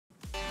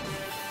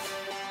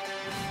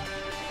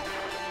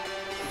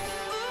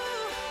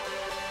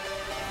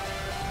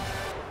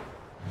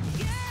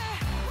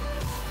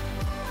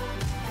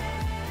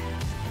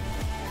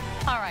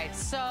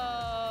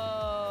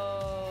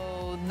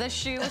This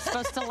shoe is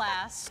supposed to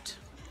last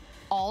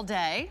all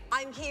day.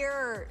 I'm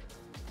here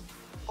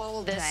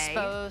all day. This is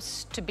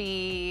supposed to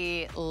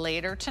be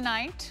later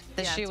tonight.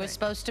 The shoe is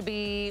supposed to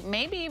be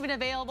maybe even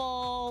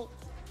available,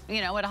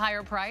 you know, at a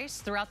higher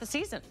price throughout the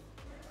season.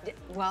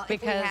 Well,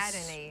 if we had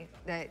any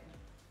that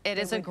it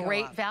is a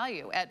great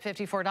value at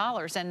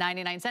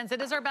 $54.99.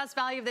 It is our best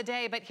value of the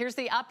day, but here's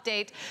the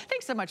update.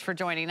 Thanks so much for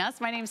joining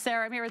us. My name's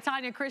Sarah. I'm here with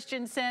Tanya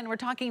Christensen. We're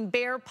talking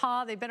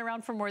BEARPAW. They've been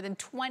around for more than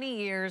 20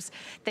 years.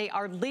 They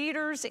are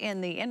leaders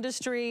in the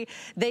industry.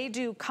 They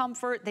do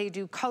comfort. They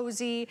do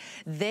cozy.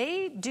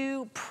 They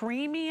do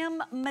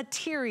premium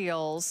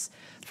materials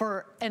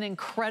for an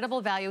incredible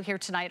value here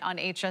tonight on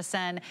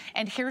HSN.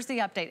 And here's the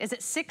update. Is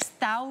it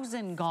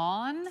 6,000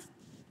 gone?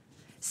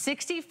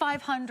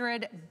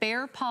 6,500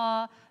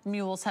 BEARPAW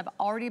mules have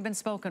already been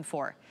spoken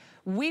for.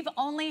 We've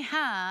only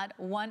had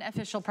one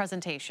official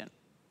presentation.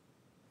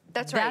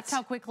 That's right. That's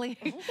how quickly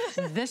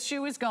this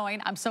shoe is going.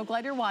 I'm so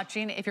glad you're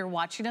watching. If you're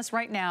watching us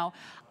right now,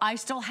 I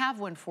still have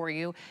one for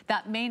you.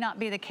 That may not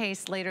be the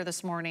case later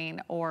this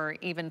morning or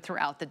even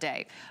throughout the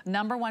day.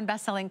 #1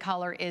 best-selling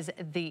color is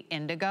the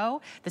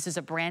indigo. This is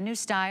a brand new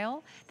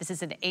style. This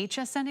is an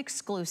HSN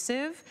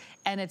exclusive,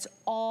 and it's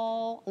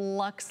all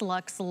luxe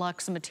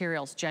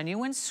materials.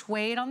 Genuine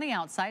suede on the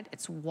outside.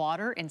 It's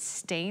water and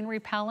stain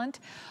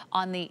repellent.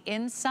 On the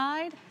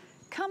inside,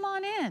 come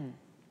on in.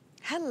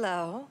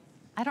 Hello.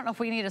 I don't know if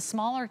we need a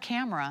smaller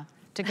camera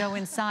to go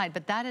inside,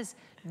 but that is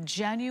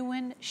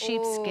genuine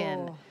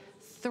sheepskin. Ooh.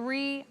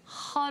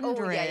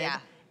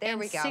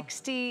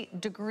 360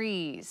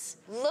 degrees.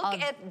 Look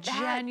of at that.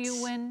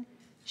 Genuine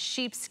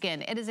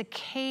sheepskin. It is a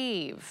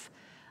cave.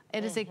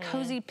 It is a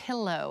cozy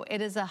pillow.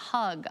 It is a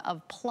hug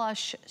of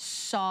plush,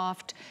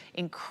 soft,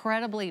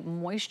 incredibly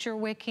moisture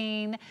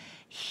wicking,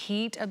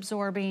 heat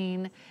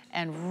absorbing,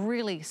 and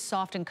really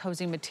soft and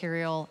cozy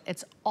material.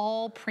 It's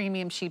all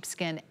premium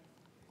sheepskin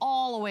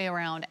all the way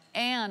around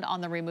and on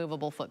the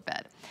removable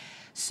footbed.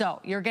 So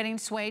you're getting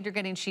suede, you're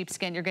getting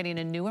sheepskin, you're getting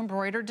a new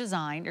embroidered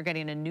design, you're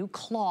getting a new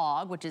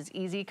clog, which is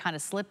easy, kind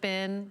of slip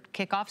in,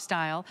 kick off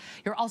style.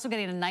 You're also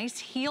getting a nice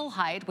heel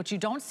height, which you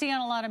don't see on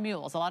a lot of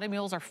mules. A lot of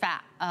mules are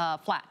flat.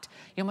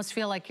 You almost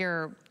feel like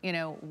you're, you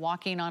know,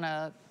 walking on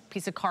a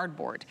piece of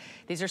cardboard.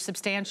 These are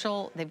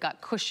substantial, they've got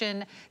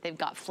cushion, they've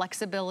got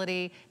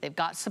flexibility, they've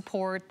got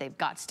support, they've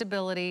got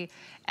stability,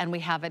 and we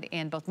have it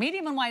in both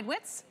medium and wide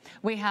widths.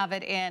 We have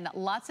it in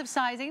lots of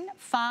sizing,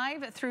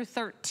 5 through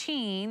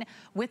 13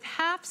 with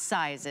half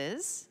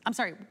sizes. I'm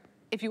sorry,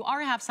 if you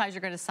are a half size,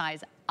 you're gonna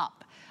size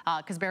up.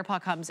 Because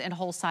BEARPAW comes in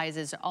whole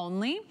sizes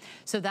only.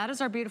 So that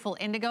is our beautiful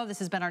indigo. This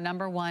has been our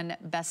 #1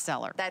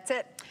 bestseller. That's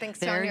it. Thanks,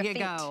 There on your you feet.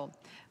 go.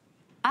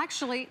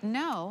 Actually,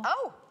 no.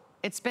 Oh.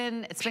 It's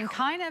been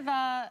kind of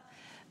a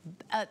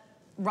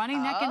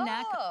running neck and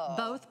neck,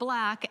 both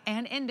black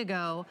and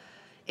indigo.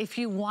 If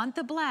you want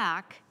the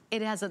black,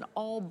 it has an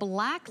all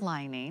black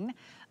lining,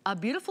 a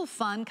beautiful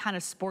fun kind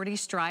of sporty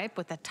stripe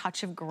with a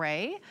touch of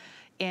gray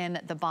in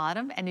the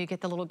bottom, and you get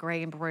the little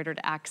gray embroidered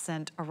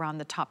accent around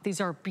the top. These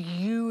are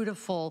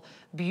beautiful,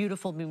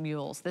 beautiful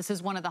mules. This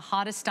is one of the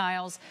hottest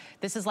styles.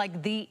 This is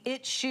like the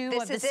it shoe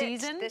of the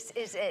season. This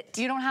is it.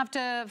 You don't have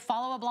to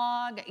follow a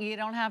blog. You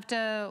don't have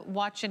to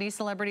watch any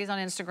celebrities on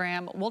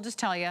Instagram. We'll just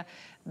tell you,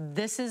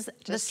 this is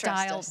the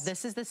style,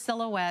 this is the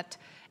silhouette,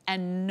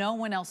 and no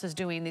one else is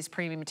doing these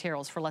premium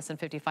materials for less than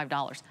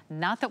 $55.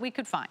 Not that we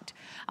could find.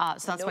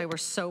 So that's why we're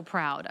so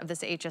proud of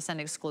this HSN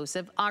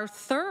exclusive. Our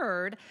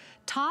third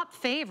top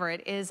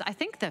favorite is, I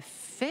think, the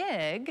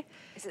fig.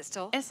 Is it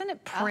still? Isn't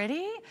it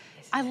pretty?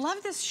 I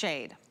love this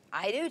shade.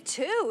 I do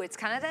too. It's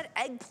kind of that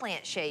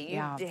eggplant shade.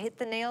 You hit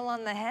the nail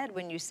on the head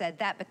when you said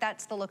that, but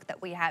that's the look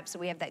that we have. So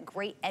we have that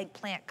great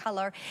eggplant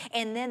color,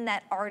 and then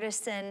that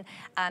artisan,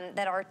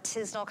 that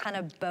artisanal kind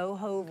of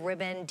boho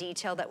ribbon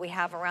detail that we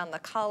have around the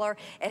collar.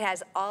 It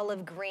has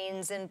olive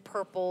greens and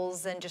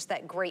purples and just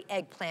that great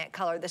eggplant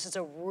color. This is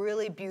a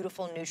really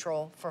beautiful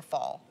neutral for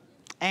fall.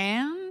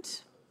 And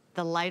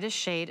the lightest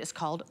shade is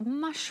called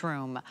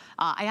mushroom.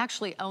 I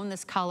actually own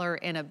this color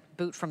in a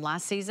boot from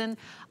last season.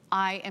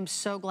 I am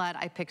so glad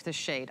I picked this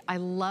shade. I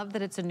love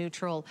that it's a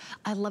neutral.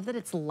 I love that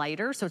it's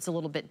lighter, so it's a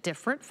little bit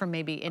different from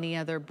maybe any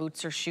other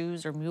boots or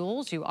shoes or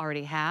mules you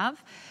already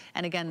have.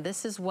 And again,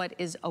 this is what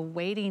is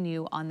awaiting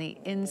you on the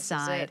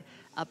inside.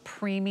 A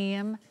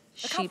premium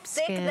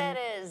sheepskin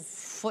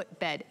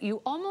footbed.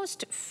 You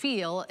almost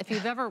feel, if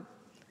you've ever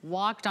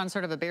walked on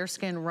sort of a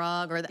bearskin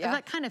rug or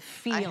that kind of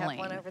feeling. I have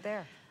one over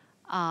there.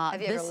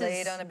 Have you ever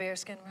laid on a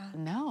bearskin rug?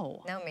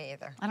 No. No, me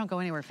either. I don't go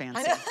anywhere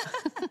fancy.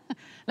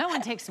 No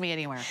one takes me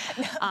anywhere.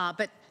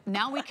 But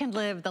now we can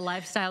live the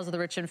lifestyles of the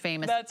rich and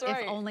famous. That's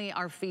right. If only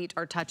our feet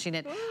are touching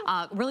it.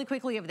 Really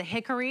quickly, you have the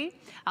hickory,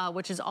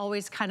 which is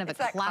always kind of a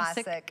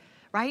classic.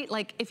 Right?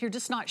 Like if you're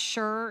just not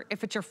sure,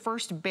 if it's your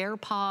first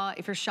BEARPAW,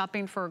 if you're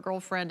shopping for a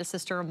girlfriend, a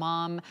sister, a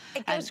mom.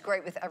 It goes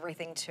great with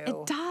everything too.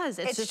 It does.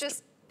 It's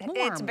just warm.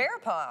 It's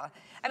BEARPAW.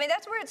 I mean,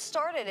 that's where it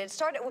started.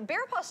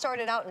 BEARPAW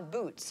started out in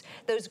boots.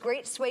 Those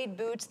great suede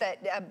boots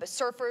that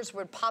surfers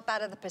would pop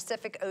out of the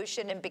Pacific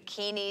Ocean in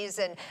bikinis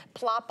and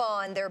plop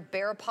on their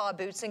BEARPAW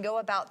boots and go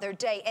about their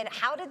day. And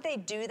how did they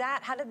do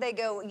that? How did they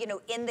go, you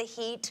know, in the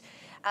heat?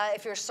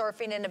 If you're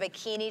surfing in a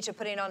bikini to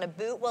putting on a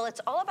boot? Well,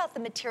 it's all about the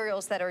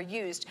materials that are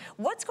used.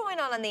 What's going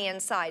on the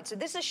inside? So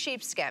this is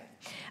sheepskin.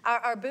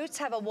 Our boots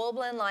have a wool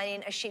blend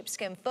lining, a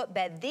sheepskin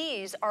footbed.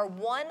 These are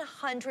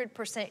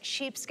 100%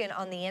 sheepskin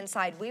on the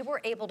inside. We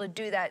were able to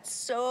do that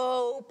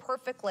so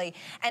perfectly,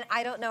 and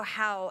I don't know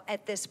how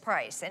at this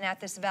price and at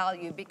this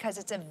value, because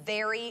it's a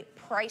very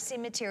pricey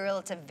material.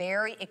 It's a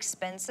very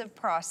expensive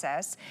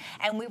process,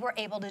 and we were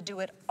able to do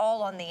it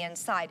all on the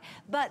inside.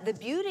 But the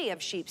beauty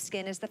of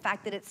sheepskin is the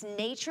fact that it's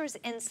nature's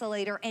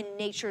insulator and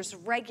nature's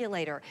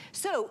regulator.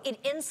 So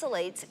it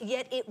insulates,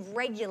 yet it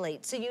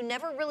regulates. So you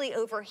never really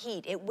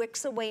overheat. It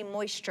wicks away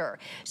moisture.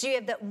 So you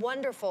have that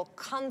wonderful,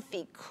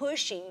 comfy,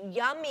 cushy,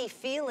 yummy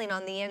feeling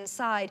on the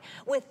inside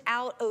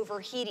without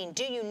overheating.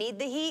 Do you need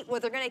the heat?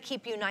 Well, they're gonna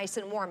keep you nice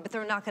and warm, but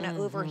they're not gonna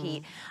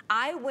overheat.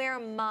 I wear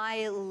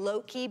my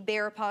Loki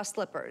BEARPAW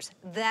slippers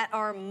that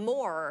are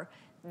more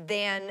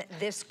than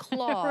this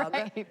clog.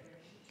 Right.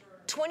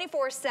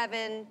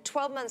 24/7,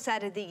 12 months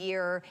out of the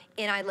year,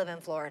 and I live in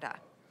Florida.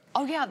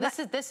 Oh yeah, this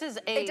is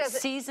a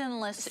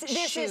seasonless shoe.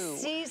 This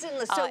is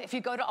seasonless. So if you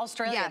go to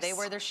Australia, they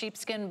wear their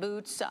sheepskin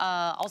boots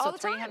also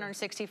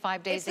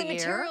 365 days a year.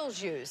 It's the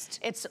materials used.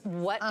 It's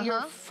what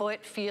your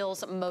foot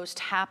feels most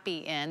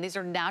happy in. These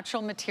are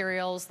natural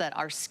materials that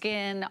our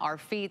skin, our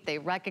feet, they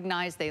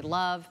recognize, they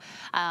love.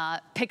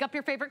 Pick up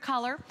your favorite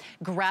color,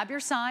 grab your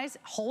size,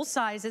 whole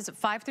sizes,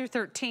 5 through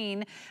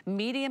 13,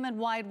 medium and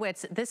wide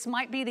widths. This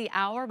might be the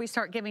hour we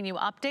start giving you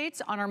updates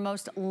on our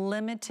most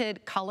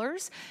limited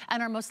colors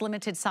and our most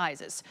limited sizes.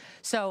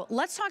 So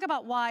let's talk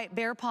about why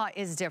BEARPAW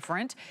is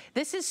different.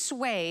 This is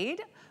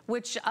suede,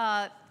 which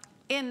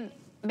in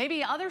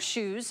maybe other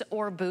shoes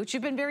or boots,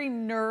 you've been very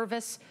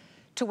nervous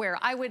to wear.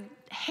 I would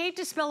hate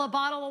to spill a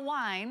bottle of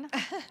wine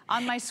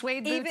on my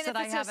suede boots that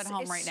I have at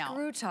home right now.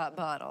 Even if it's a screw top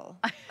bottle.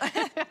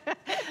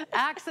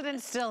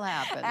 Accidents still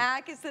happen.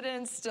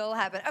 Accidents still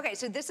happen. Okay,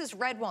 so this is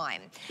red wine,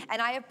 and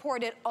I have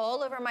poured it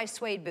all over my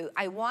suede boot.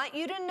 I want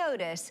you to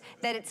notice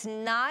that it's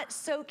not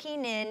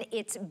soaking in,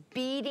 it's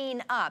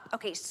beading up.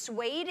 Okay,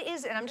 suede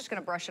is, and I'm just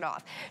gonna brush it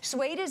off.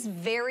 Suede is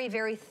very,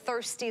 very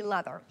thirsty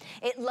leather.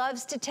 It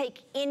loves to take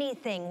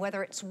anything,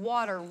 whether it's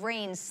water,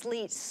 rain,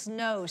 sleet,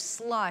 snow,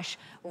 slush,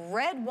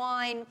 red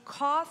wine,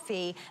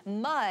 coffee,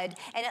 mud,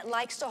 and it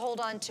likes to hold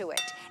on to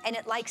it. And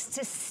it likes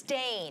to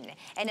stain,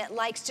 and it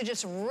likes to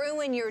just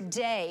ruin your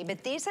day.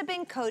 But these have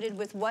been coated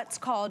with what's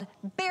called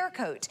Bear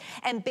Coat.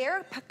 And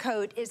Bear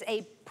Coat is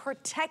a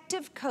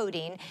protective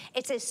coating.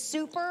 It's a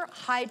super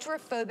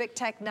hydrophobic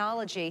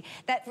technology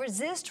that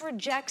resists,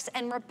 rejects,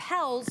 and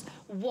repels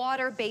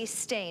water-based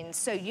stains.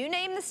 So you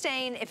name the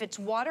stain, if it's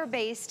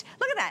water-based,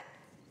 look at that.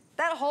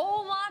 That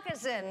whole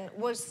moccasin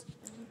was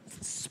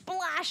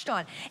splashed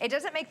on. It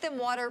doesn't make them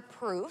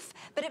waterproof,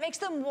 but it makes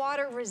them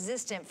water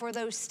resistant for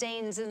those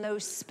stains and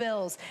those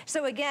spills.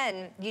 So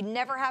again, you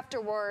never have to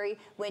worry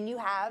when you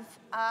have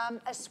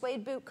a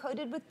suede boot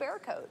coated with Bear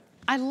Coat.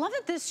 I love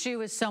that this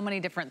shoe is so many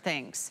different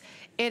things.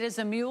 It is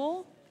a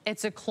mule,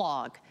 it's a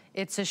clog,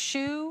 it's a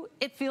shoe,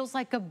 it feels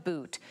like a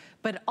boot,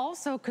 but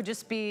also could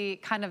just be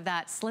kind of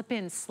that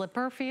slip-in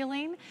slipper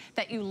feeling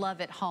that you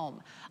love at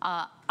home.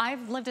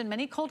 I've lived in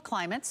many cold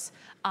climates.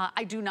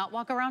 I do not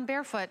walk around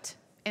barefoot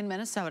in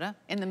Minnesota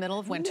in the middle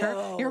of winter.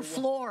 No. Your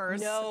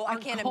floors I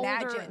can't colder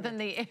imagine than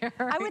the air.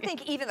 I would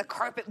think even the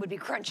carpet would be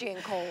crunchy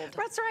and cold.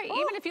 That's right. Oh.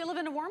 Even if you live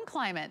in a warm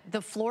climate,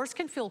 the floors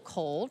can feel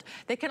cold.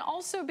 They can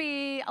also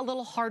be a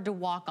little hard to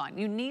walk on.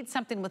 You need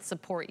something with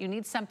support. You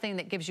need something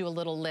that gives you a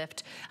little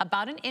lift.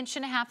 About 1.5 inches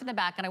in the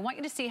back, and I want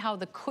you to see how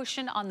the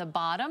cushion on the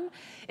bottom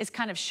is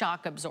kind of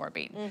shock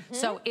absorbing.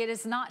 So it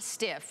is not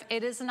stiff.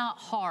 It is not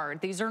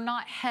hard. These are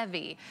not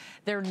heavy.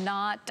 They're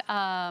not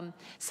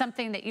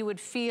something that you would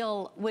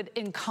feel would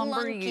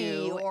encumber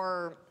you,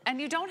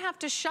 and you don't have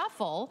to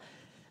shuffle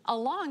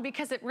along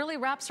because it really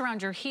wraps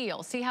around your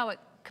heel. See how it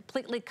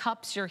completely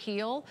cups your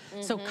heel?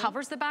 So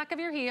covers the back of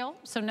your heel,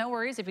 so no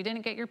worries if you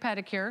didn't get your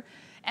pedicure.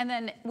 And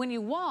then when you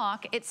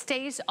walk, it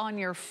stays on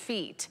your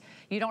feet.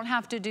 You don't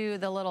have to do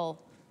the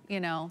little, you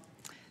know,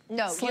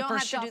 no, you don't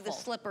have to do the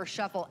slipper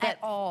shuffle at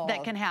all.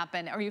 That can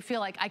happen, or you feel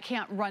like I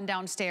can't run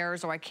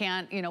downstairs, or I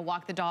can't, you know,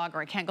 walk the dog, or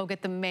I can't go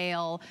get the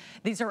mail.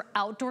 These are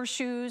outdoor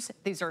shoes.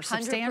 These are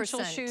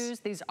substantial 100%.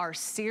 shoes. These are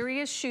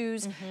serious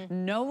shoes.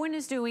 No one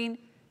is doing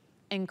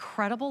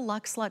incredible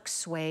Lux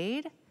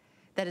suede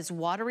that is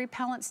water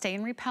repellent,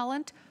 stain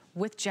repellent,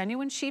 with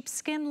genuine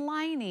sheepskin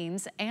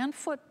linings and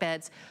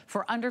footbeds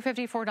for under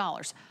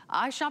 $54.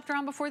 I shopped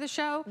around before the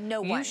show.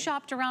 You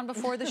shopped around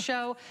before the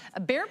show.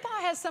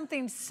 BEARPAW has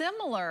something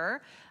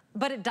similar,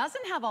 but it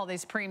doesn't have all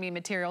these premium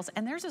materials,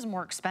 and theirs is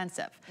more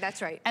expensive.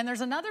 That's right. And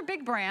there's another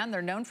big brand.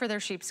 They're known for their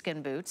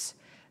sheepskin boots.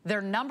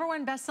 Their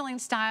 #1 best-selling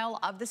style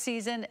of the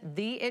season,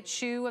 the it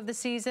shoe of the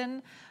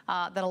season,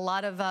 that a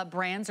lot of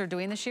brands are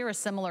doing this year, a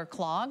similar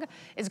clog,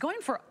 is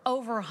going for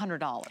over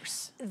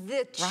 $100.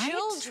 The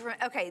children,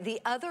 okay, the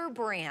other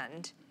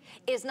brand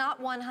is not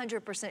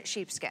 100%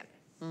 sheepskin.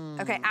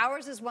 Okay,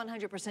 ours is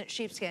 100%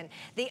 sheepskin.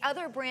 The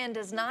other brand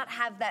does not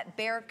have that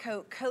bear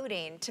coat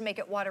coating to make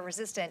it water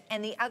resistant.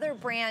 And the other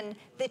brand,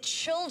 the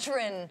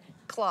children's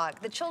clog,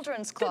 the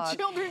children's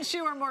children's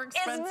shoe are more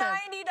expensive. Is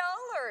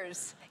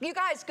 $90. You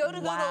guys go to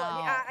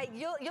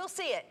Google, you'll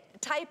see it.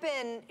 Type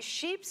in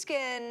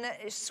sheepskin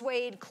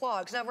suede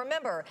clogs. Now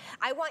remember,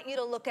 I want you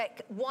to look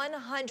at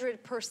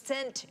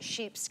 100%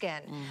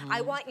 sheepskin.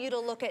 I want you to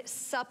look at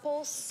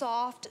supple,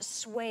 soft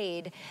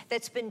suede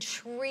that's been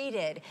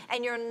treated,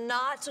 and you're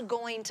not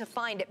going to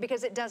find it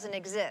because it doesn't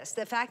exist.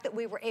 The fact that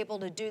we were able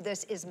to do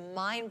this is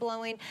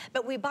mind-blowing,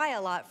 but we buy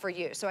a lot for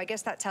you, so I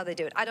guess that's how they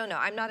do it. I don't know,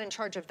 I'm not in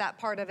charge of that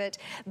part of it,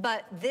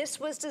 but this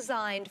was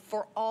designed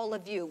for all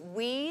of you.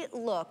 We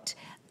looked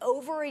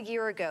over a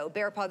year ago,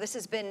 BEARPAW, this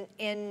has been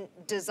in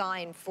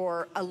design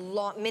for a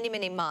long,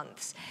 many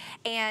months.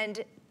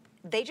 And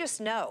they just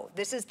know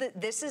this is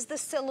the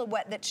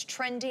silhouette that's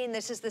trending.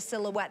 This is the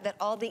silhouette that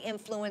all the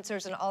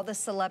influencers and all the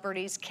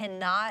celebrities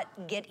cannot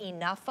get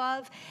enough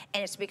of,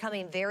 and it's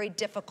becoming very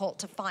difficult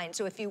to find.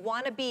 So if you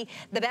want to be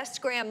the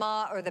best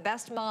grandma or the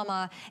best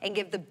mama and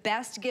give the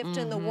best gift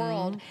in the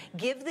world,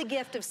 give the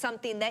gift of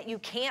something that you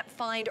can't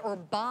find or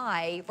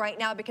buy right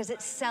now because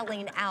it's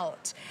selling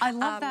out. I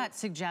love that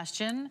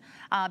suggestion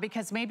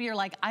because maybe you're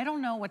like, I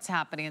don't know what's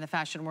happening in the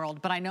fashion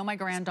world, but I know my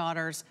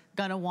granddaughter's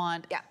gonna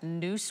want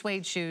new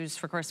suede shoes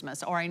for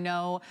Christmas, or I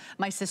know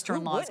my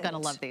sister-in-law is gonna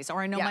love these,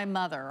 or I know my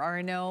mother, or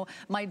I know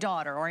my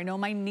daughter, or I know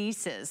my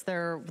nieces.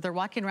 They're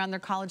walking around their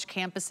college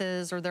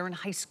campuses, or they're in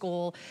high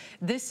school.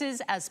 This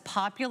is as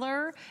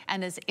popular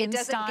and as in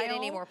style. It doesn't get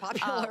any more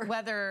popular.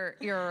 Whether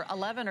you're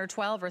 11 or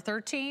 12 or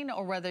 13,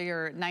 or whether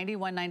you're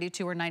 91,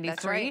 92, or 93.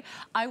 That's right.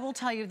 I will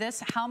tell you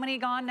this, how many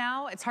gone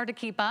now? It's hard to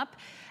keep up.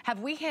 Have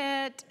we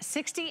hit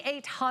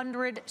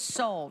 6,800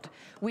 sold?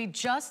 We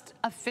just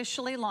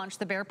officially launched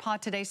the BEARPAW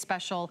Today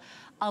special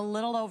a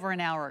little over an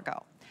hour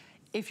ago.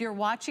 If you're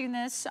watching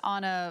this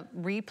on a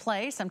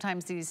replay,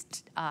 sometimes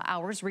these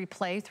hours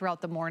replay throughout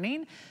the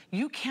morning,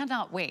 you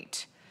cannot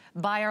wait.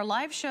 By our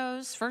live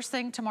shows, first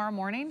thing tomorrow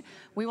morning,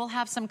 we will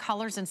have some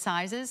colors and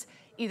sizes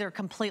either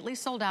completely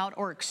sold out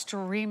or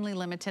extremely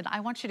limited. I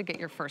want you to get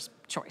your first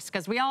choice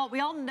because we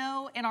all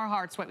know in our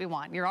hearts what we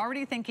want. You're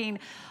already thinking,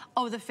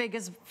 oh, the fig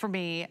is for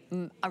me.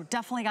 I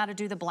definitely got to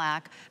do the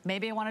black.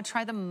 Maybe I want to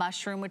try the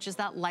mushroom, which is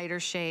that lighter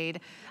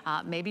shade.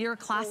 Maybe you're a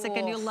classic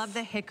and you love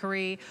the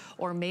hickory,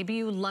 or maybe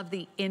you love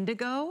the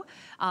indigo.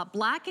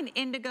 Black and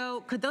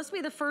indigo, could those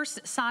be the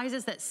first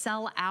sizes that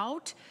sell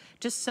out?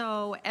 Just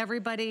so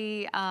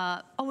everybody,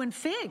 oh, and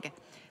fig.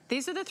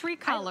 These are the 3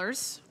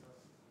 colors.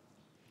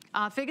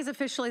 Fig is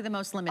officially the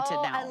most limited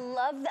now. I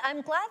love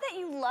I'm glad that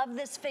you love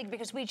this fig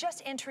because we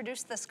just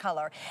introduced this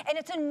color, and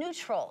it's a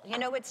neutral. You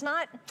know, it's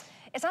not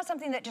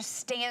something that just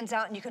stands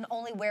out and you can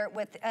only wear it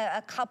with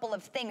a couple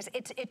of things.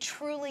 It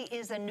truly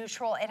is a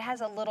neutral. It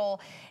has a little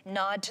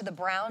nod to the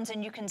browns,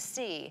 and you can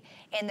see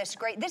in this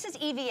this is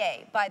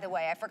EVA, by the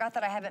way. I forgot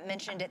that I haven't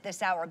mentioned it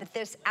this hour, but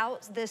this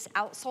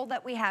outsole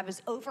that we have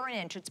is over an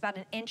inch. It's about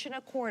 1.25 inches,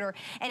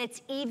 and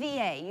it's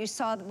EVA. You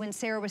saw when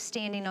Sarah was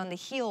standing on the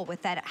heel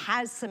with that. It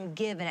has some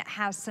give and it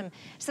has some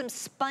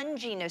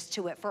sponginess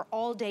to it for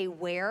all day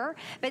wear,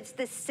 but it's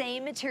the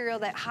same material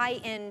that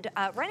high-end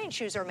running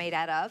shoes are made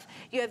out of.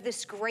 You have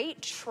this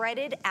great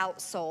treaded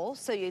outsole,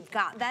 so you've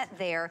got that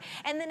there.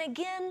 And then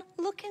again,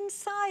 look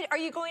inside. Are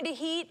you going to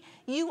heat?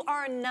 You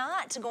are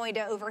not going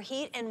to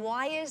overheat. And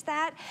why is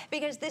that?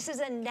 Because this is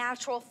a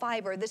natural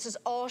fiber. This is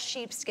all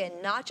sheepskin,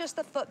 not just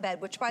the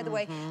footbed, which, by the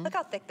way, look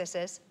how thick this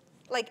is.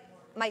 Like,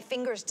 my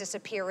fingers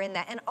disappear in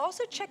that. And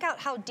also check out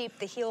how deep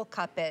the heel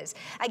cup is.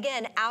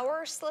 Again,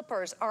 our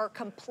slippers are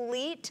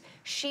complete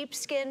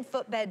sheepskin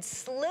footbed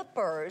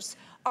slippers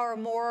are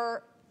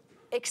more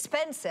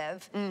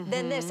expensive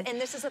than this. And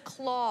this is a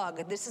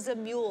clog, this is a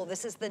mule,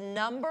 this is the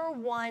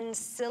 #1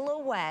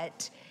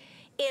 silhouette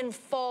in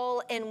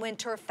fall and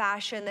winter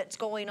fashion that's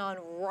going on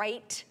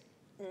right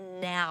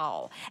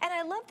now. And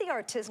I love the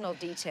artisanal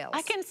details.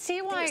 I can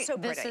see why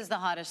this is the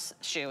hottest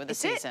shoe of the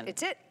season.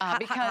 It's it.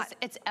 Because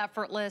it's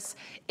effortless,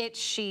 it's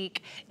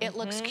chic, it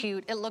looks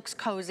cute, it looks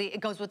cozy, it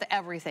goes with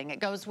everything. It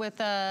goes with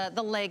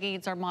the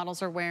leggings our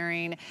models are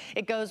wearing,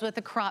 it goes with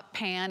the crop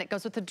pant, it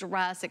goes with the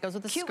dress, it goes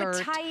with the skirt.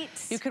 With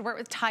tights. You could wear it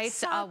with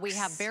tights. We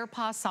have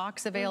BEARPAW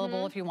socks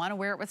available. If you want to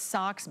wear it with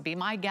socks, be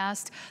my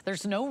guest.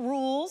 There's no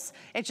rules.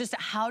 It's just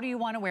how do you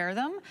want to wear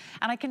them?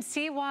 And I can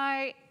see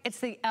why it's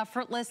the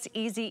effortless,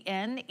 easy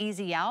in,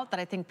 easy out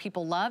that I think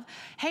people love.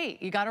 Hey,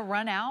 you got to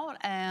run out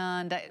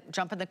and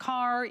jump in the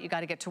car. You got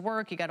to get to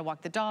work. You got to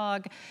walk the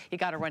dog. You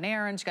got to run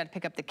errands. You got to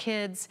pick up the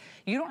kids.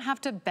 You don't have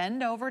to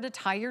bend over to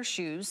tie your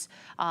shoes.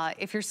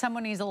 If you're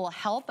someone who needs a little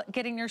help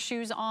getting your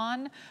shoes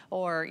on,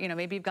 or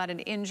maybe you've got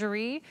an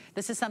injury,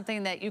 this is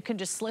something that you can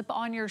just slip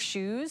on your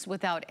shoes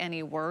without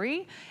any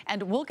worry.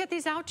 And we'll get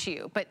these out to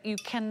you. But you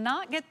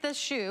cannot get this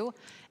shoe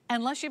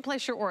unless you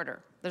place your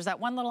order. There's that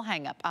one little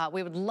hang up.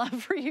 We would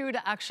love for you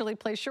to actually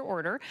place your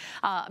order.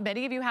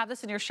 Many of you have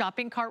this in your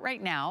shopping cart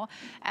right now.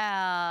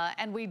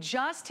 And we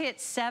just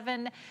hit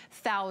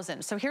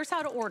 7,000. So here's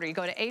how to order. You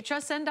go to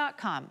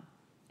hsn.com,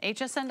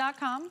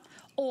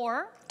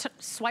 or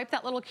swipe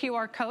that little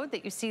QR code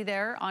that you see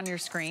there on your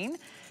screen.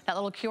 That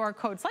little QR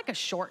code, it's like a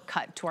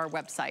shortcut to our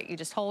website. You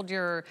just hold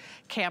your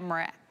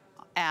camera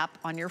app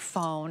on your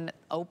phone,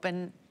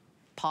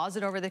 pause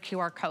it over the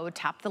QR code,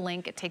 tap the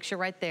link, it takes you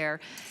right there.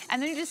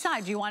 And then you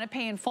decide, do you want to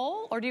pay in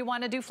full or do you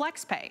want to do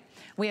flex pay?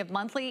 We have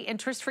monthly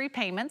interest-free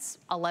payments,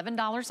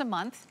 $11 a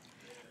month.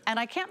 And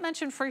I can't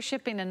mention free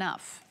shipping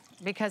enough,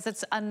 because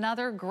it's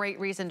another great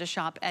reason to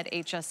shop at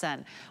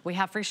HSN. We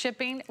have free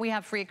shipping, we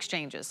have free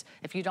exchanges.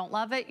 If you don't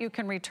love it, you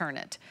can return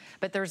it.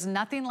 But there's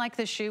nothing like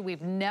this shoe.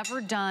 We've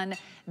never done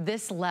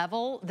this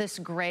level, this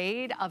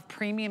grade of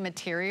premium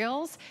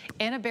materials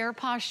in a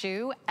BEARPAW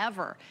shoe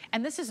ever.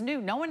 And this is new,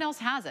 no one else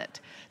has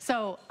it.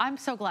 So I'm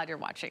so glad you're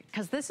watching,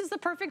 because this is the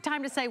perfect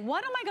time to say,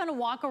 what am I gonna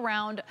walk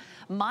around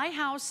my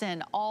house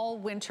in all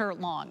winter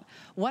long?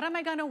 What am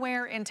I gonna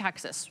wear in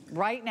Texas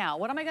right now?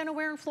 What am I gonna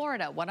wear in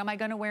Florida? What am I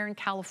gonna wear in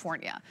California?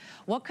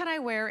 What could I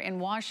wear in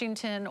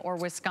Washington or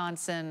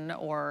Wisconsin?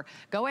 Or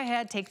go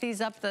ahead, take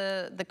these up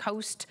the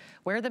coast,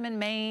 wear them in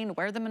Maine,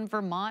 wear them in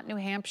Vermont, New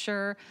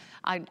Hampshire.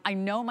 I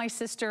know my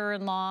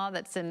sister-in-law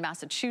that's in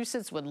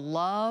Massachusetts would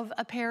love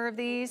a pair of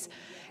these,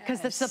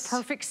 because it's the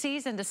perfect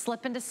season to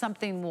slip into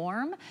something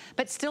warm,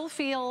 but still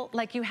feel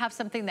like you have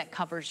something that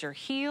covers your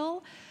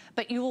heel.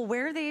 But you will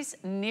wear these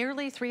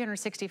nearly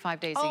 365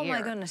 days a year. Oh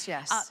my goodness,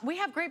 yes. We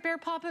have great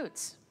BEARPAW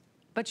boots,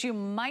 but you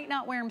might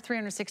not wear them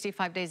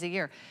 365 days a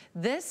year.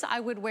 This I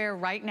would wear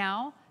right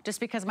now, just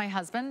because my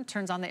husband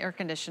turns on the air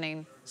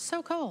conditioning.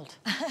 So cold,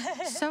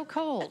 so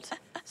cold,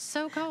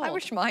 so cold. I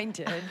wish mine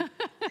did.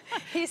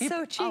 He's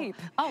so cheap.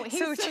 Oh, he's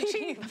so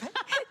cheap.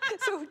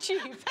 So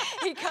cheap.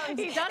 He comes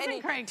he doesn't and he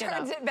crank it up.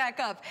 turns it back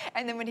up.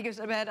 And then when he goes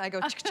to bed, I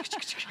go,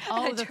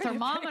 oh, the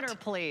thermometer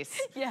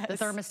police. Yes. The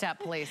thermostat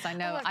police. I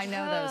know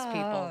those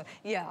people.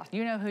 Yeah.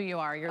 You know who you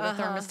are. You're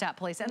the thermostat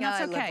police. And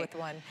that's okay. I live with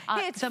one.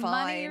 It's the fine.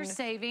 money you're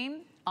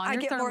saving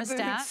on your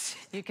thermostat,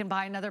 you can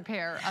buy another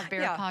pair of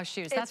BEARPAW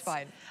shoes. That's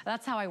fine.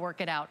 That's how I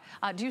work it out.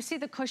 Do you see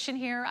the cushion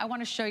here? I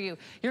want to show you.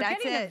 You're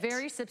getting a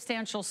very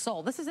substantial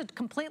sole. This is a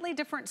completely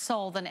different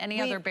sole than any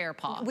other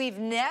BEARPAW. We've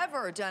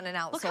never done an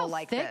outsole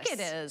like this. Look how thick it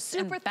is.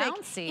 Super and thick.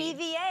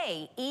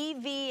 Bouncy.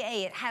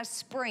 EVA. It has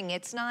spring.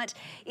 It's not.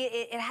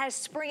 It has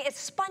spring.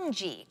 It's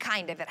spongy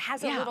kind of. It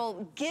has a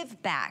little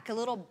give back, a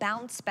little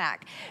bounce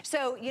back.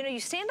 So you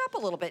stand up a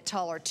little bit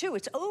taller too.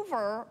 It's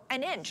over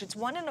an inch. It's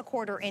 1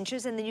 1/4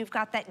 inches, and then you've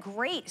got that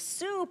great,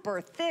 super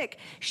thick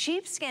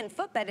sheepskin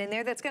footbed in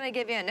there that's going to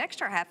give you an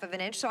extra 1/2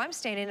 inch. So I'm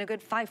standing a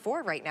good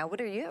 5'4" right now. What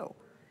are you?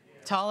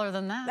 Taller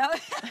than that. No.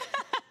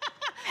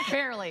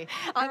 Barely.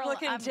 I'm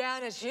looking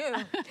down at you.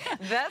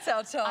 That's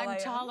how tall I am. I'm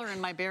taller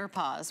in my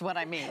BEARPAW is what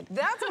I mean.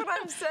 That's what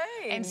I'm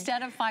saying.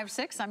 Instead of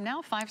 5'6", I'm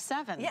now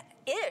 5'7". Yeah,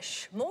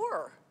 ish,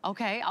 more.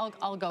 Okay,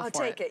 I'll go for it.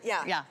 I'll take it,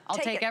 yeah. Yeah, I'll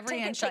take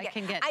every inch I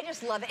can get. I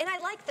just love it. And I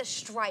like the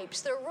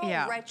stripes. They're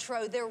real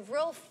retro. They're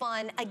real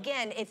fun.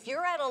 Again, if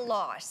you're at a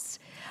loss,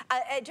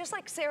 just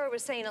like Sarah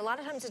was saying, a lot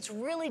of times it's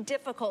really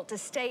difficult to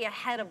stay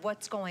ahead of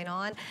what's going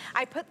on.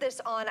 I put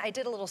this on, I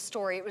did a little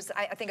story. It was,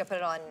 I think I put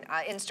it on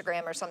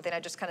Instagram or something.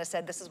 I just kind of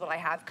said, this is what I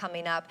have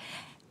coming up.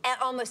 And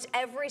almost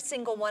every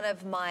single one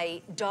of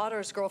my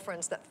daughter's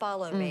girlfriends that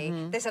follow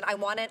me, they said, I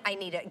want it, I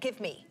need it,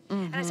 give me.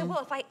 And I said,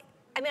 well,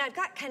 I mean, I've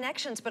got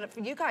connections, but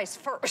for you guys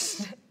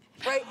first,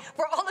 right?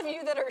 For all of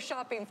you that are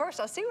shopping first,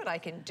 I'll see what I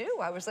can do.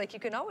 I was like, you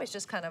can always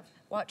just kind of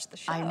watch the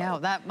show. I know,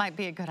 that might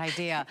be a good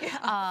idea.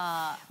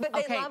 But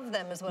they love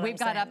them is what I'm saying. We've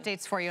got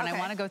updates for you, and I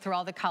want to go through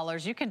all the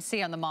colors. You can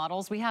see on the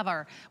models, we have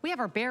our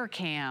bear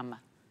cam.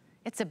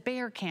 It's a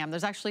bear cam.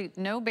 There's actually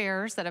no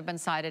bears that have been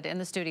sighted in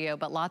the studio,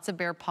 but lots of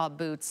BEARPAW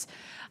boots.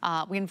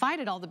 We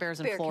invited all the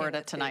bears in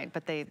Florida tonight,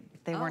 but they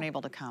weren't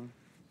able to come.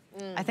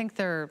 I think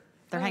they're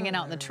hanging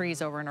out in the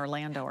trees over in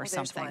Orlando or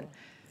something. One.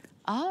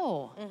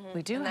 Oh,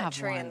 we do have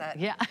tree one. In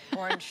that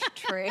orange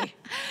tree.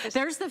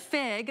 There's the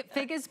Fig.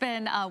 Fig has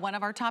been one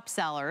of our top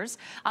sellers.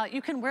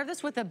 You can wear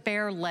this with a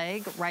bare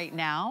leg right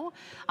now.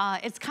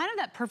 It's kind of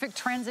that perfect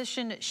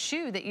transition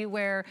shoe that you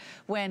wear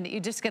when you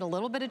just get a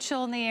little bit of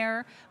chill in the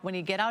air, when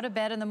you get out of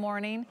bed in the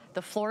morning,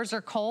 the floors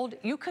are cold.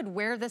 You could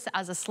wear this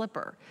as a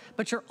slipper,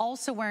 but you're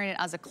also wearing it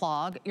as a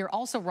clog. You're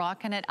also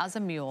rocking it as a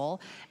mule,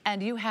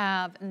 and you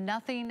have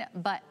nothing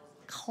but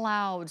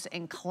clouds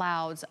and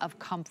clouds of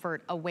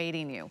comfort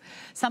awaiting you.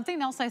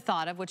 Something else I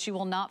thought of, which you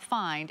will not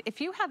find,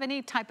 if you have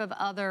any type of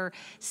other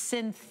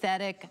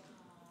synthetic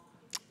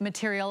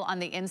material on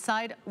the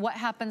inside, what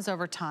happens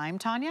over time,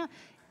 Tanya?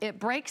 It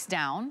breaks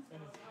down,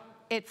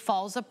 it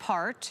falls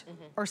apart,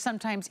 or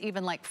sometimes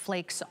even like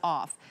flakes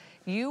off.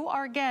 You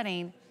are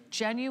getting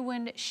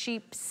genuine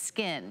sheep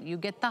skin. You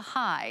get the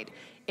hide.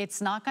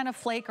 It's not gonna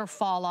flake or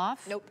fall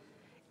off. Nope.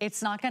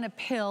 It's not gonna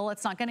pill,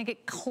 it's not gonna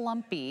get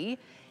clumpy.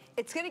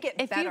 It's gonna get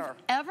better. If you've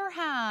ever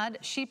had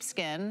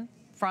sheepskin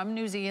from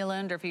New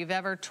Zealand, or if you've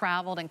ever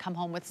traveled and come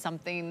home with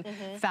something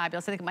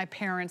fabulous. I think my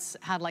parents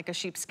had like a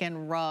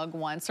sheepskin rug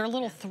once, or a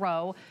little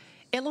throw.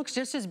 It looks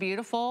just as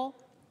beautiful,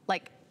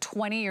 like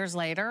 20 years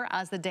later,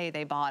 as the day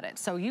they bought it.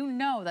 So you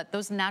know that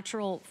those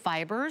natural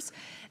fibers,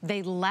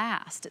 they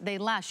last. They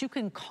last. You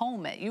can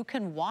comb it, you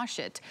can wash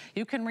it,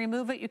 you can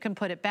remove it, you can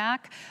put it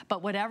back.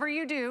 But whatever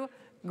you do,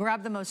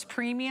 grab the most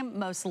premium,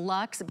 most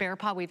luxe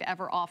BearPaw we've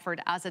ever offered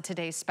as a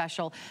today's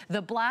special.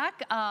 The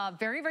black,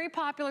 very, very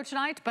popular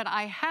tonight, but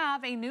I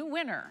have a new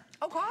winner.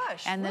 Oh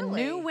gosh, and the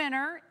new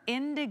winner,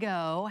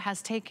 Indigo,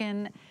 has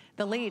taken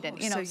the lead.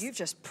 And, you know, so you've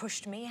just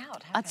pushed me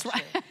out, that's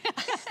right.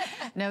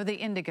 No, the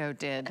Indigo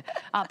did.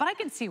 But I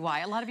can see why.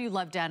 A lot of you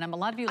love denim. A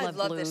lot of you love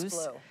blues. This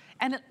blue.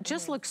 And it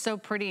just looks so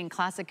pretty and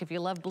classic. If you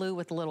love blue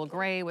with a little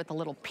gray, with a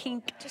little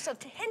pink. Just a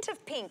hint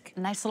of pink.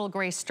 Nice little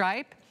gray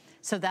stripe.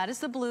 So that is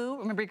the blue.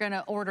 Remember, you're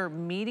gonna order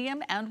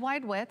medium and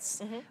wide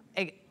widths.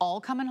 All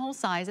come in whole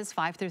sizes,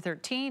 5 through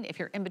 13. If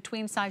you're in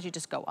between size, you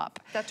just go up.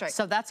 That's right.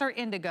 So that's our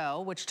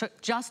Indigo, which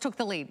just took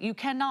the lead. You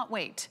cannot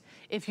wait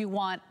if you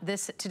want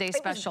this today's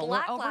special.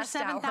 We're over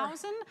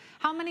 7,000.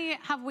 How many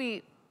have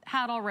we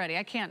had already?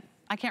 I can't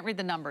read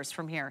the numbers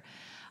from here.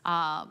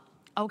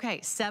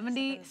 Okay,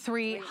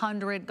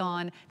 7,300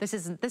 gone. This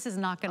is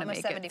not gonna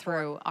make it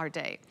through our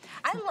day.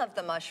 I love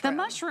the mushroom.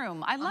 The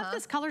mushroom, I love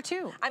this color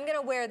too. I'm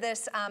gonna wear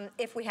this,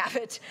 if we have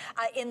it,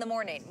 in the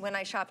morning, when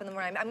I shop in the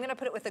morning. I'm gonna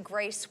put it with a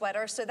gray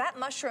sweater. So that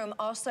mushroom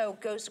also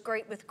goes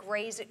great with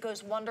grays. It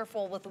goes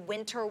wonderful with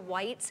winter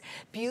whites,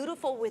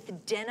 beautiful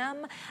with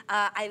denim.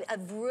 I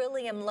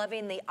really am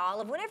loving the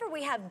olive. Whenever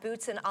we have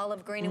boots in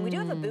olive green, and we do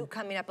have a boot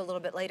coming up a little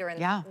bit later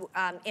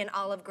in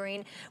olive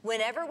green,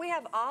 whenever we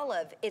have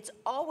olive, it's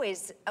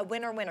always a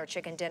winter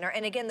chicken dinner.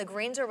 And again, the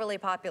greens are really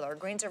popular.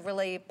 Greens are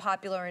really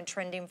popular and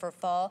trending for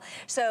fall.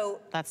 So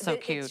that's so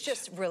cute. It's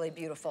just really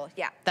beautiful.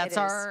 Yeah, that's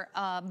our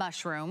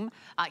mushroom.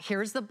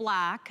 Here's the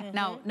black.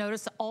 Now,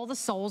 notice all the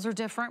soles are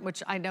different,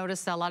 which I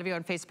noticed a lot of you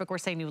on Facebook were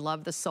saying you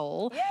love the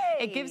sole.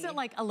 Yay! It gives it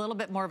like a little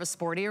bit more of a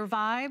sportier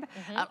vibe.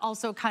 It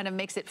also kind of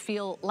makes it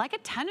feel like a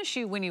tennis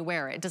shoe when you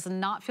wear it. It does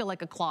not feel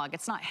like a clog.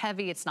 It's not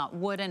heavy. It's not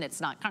wooden. It's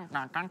not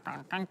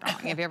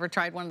Have you ever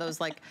tried one of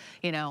those, like,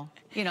 you know,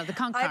 the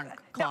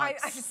clogs?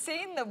 I've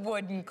seen the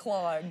wooden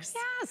clogs.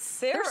 Yes,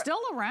 they're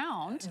still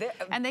around.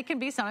 And they can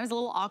be sometimes a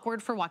little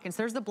awkward for walking. So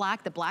there's the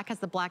black. The black has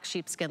the black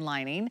sheepskin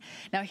lining.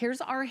 Now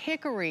here's our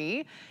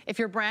hickory. If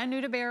you're brand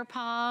new to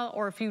BearPaw,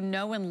 or if you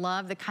know and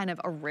love the kind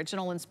of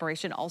original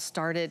inspiration, all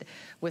started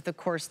with, of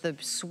course, the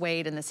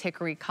suede and this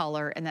hickory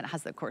color. And then it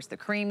has, of course, the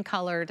cream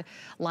colored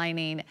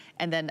lining.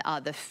 And then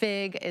the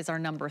fig is our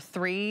number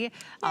 3.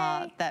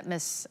 That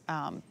Miss,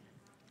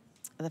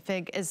 the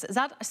fig, is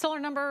that still our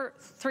number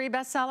 3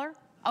 bestseller?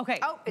 Okay.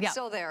 Oh, it's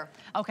still there.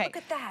 Okay. Look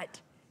at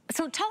that.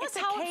 So tell us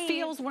how it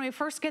feels when we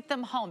first get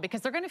them home,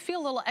 because they're gonna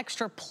feel a little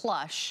extra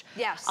plush.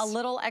 Yes. A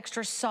little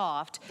extra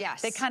soft.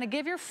 Yes. They kind of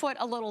give your foot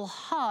a little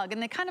hug, and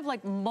they kind of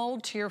like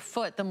mold to your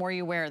foot the more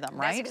you wear them,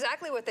 right? That's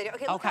exactly what they do.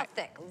 Okay, look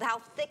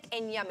how thick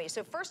and yummy.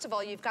 So first of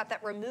all, you've got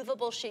that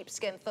removable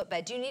sheepskin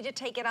footbed. Do you need to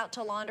take it out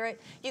to launder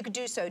it? You could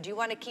do so. Do you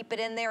want to keep it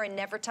in there and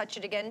never touch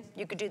it again?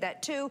 You could do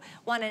that too.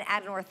 Want to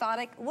add an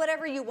orthotic?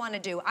 Whatever you want to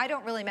do. I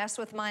don't really mess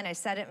with mine. I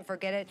set it and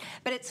forget it.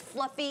 But it's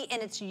fluffy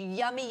and it's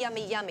yummy,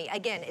 yummy, yummy.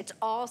 Again, it's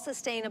all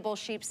sustainable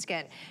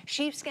sheepskin.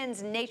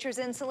 Sheepskin's nature's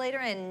insulator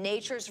and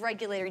nature's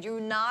regulator.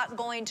 You're not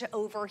going to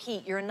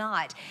overheat. You're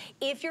not.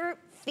 If your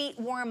feet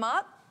warm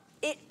up,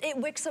 it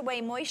wicks away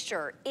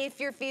moisture. If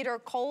your feet are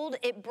cold,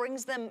 it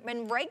brings them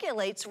and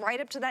regulates right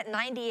up to that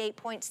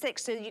 98.6,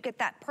 so you get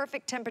that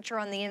perfect temperature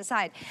on the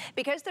inside.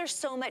 Because there's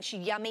so much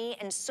yummy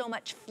and so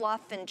much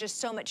fluff and just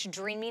so much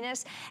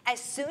dreaminess,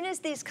 as soon as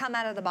these come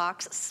out of the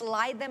box,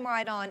 slide them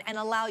right on and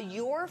allow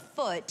your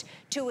foot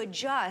to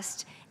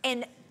adjust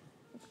and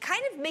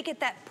kind of make it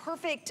that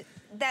perfect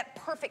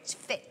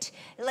fit.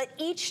 Let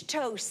each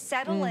toe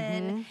settle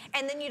in,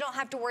 and then you don't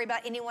have to worry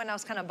about anyone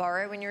else kind of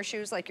borrowing your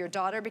shoes like your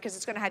daughter, because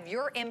it's gonna have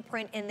your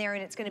imprint in there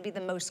and it's gonna be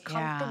the most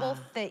comfortable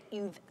fit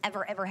you've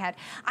ever had.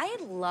 I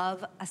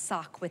love a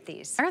sock with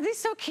these. Are these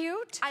so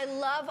cute? I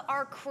love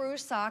our crew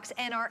socks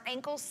and our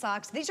ankle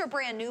socks. These are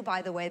brand new,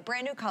 by the way,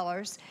 brand new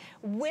colors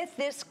with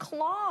this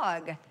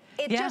clog.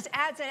 It just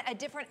adds a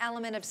different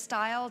element of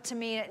style to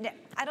me.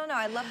 I don't know,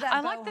 I love that boho.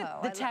 I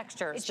like the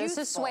textures. This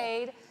is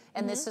suede.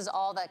 And this is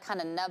all that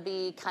kind of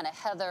nubby, kind of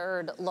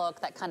heathered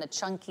look, that kind of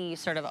chunky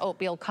sort of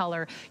oatmeal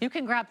color. You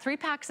can grab 3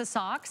 packs of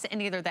socks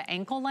in either the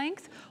ankle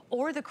length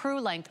or the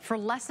crew length for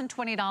less than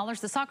 $20.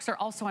 The socks are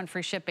also on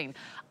free shipping.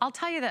 I'll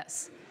tell you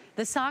this,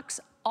 the socks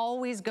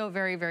always go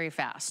very, very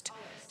fast.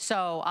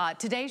 So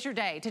today's your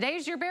day.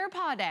 Today's your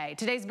BearPaw day.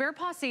 Today's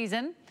BearPaw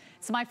season.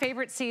 It's my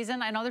favorite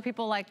season. I know other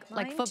people like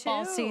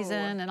football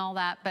season and all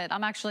that, but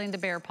I'm actually into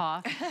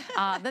BearPaw.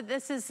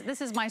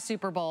 This is my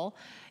Super Bowl,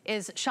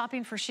 is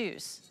shopping for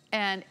shoes.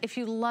 And if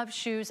you love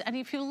shoes and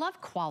if you love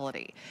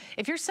quality,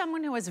 if you're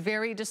someone who has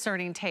very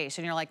discerning taste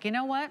and you're like, you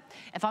know what?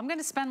 If I'm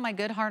gonna spend my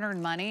good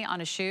hard-earned money on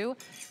a shoe,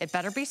 it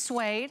better be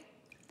suede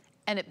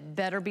and it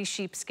better be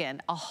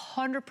sheepskin,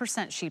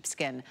 100%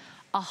 sheepskin.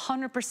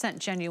 100%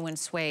 genuine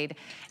suede.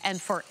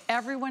 And for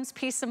everyone's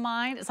peace of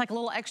mind, it's like a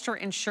little extra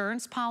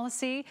insurance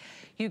policy.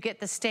 You get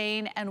the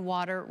stain and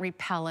water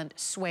repellent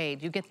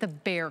suede. You get the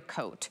bear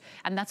coat.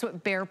 And that's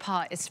what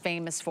BEARPAW is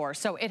famous for.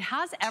 So it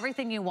has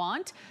everything you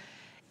want.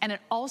 And it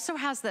also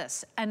has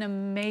this, an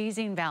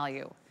amazing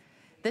value.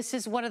 This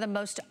is one of the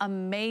most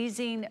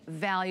amazing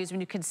values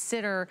when you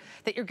consider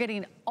that you're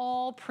getting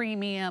all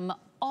premium,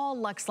 all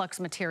Lux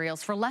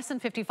materials for less than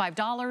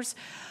 $55.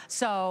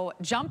 So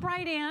jump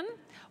right in.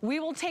 We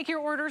will take your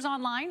orders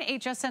online,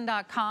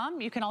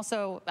 hsn.com. You can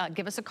also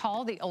give us a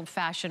call the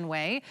old-fashioned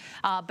way,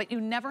 but you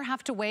never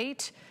have to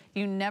wait.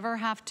 You never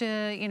have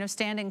to, you know,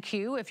 stand in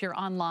queue if you're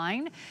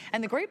online.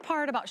 And the great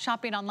part about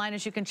shopping online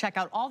is you can check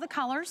out all the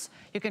colors,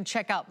 you can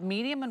check out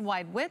medium and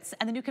wide widths,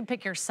 and then you can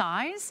pick your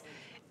size,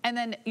 and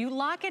then you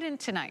lock it in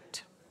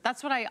tonight.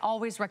 That's what I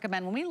always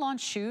recommend. When we launch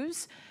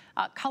shoes,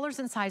 colors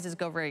and sizes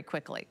go very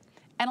quickly.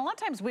 And a lot of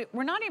times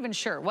we're not even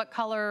sure what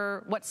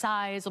color, what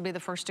size will be the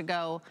first to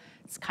go.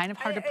 It's kind of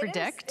hard to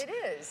predict.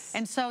 It is.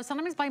 And so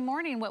sometimes by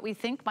morning, what we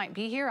think might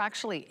be here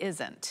actually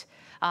isn't.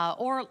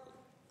 Or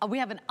we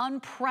have an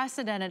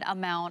unprecedented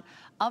amount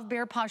of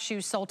BEARPAW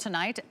shoes sold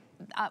tonight.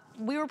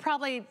 We were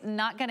probably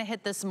not gonna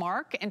hit this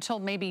mark until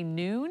maybe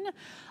noon.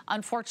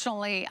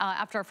 Unfortunately,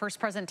 after our first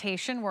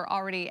presentation, we're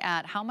already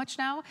at how much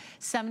now?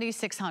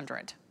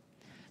 7,600.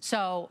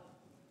 So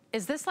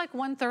is this like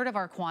 1/3 of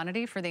our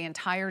quantity for the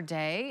entire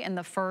day in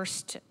the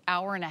first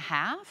hour and a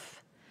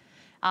half?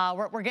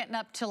 We're getting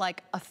up to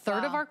like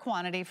 1/3 of our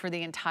quantity for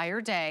the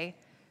entire day,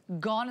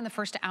 gone in the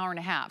first hour and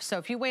a half. So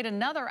if you wait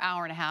another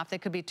hour and a half,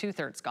 that could be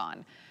 2/3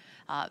 gone.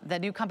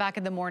 Then you come back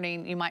in the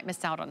morning, you might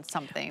miss out on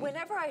something.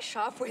 Whenever I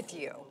shop with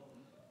you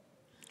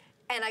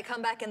and I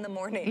come back in the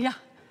morning, yeah,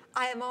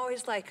 I am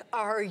always like,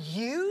 are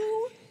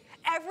you?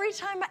 Every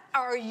time,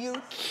 are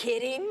you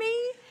kidding me?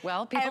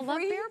 Well, people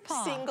love BEARPAW.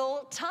 Every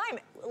single time.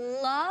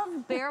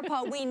 Love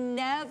BEARPAW. We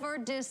never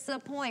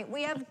disappoint.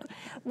 We have,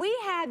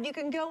 you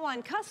can go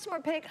on customer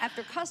pick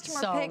after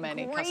customer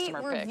pick, great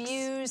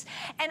reviews.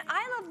 And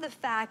I love the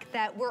fact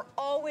that we're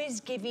always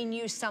giving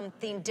you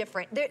something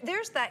different.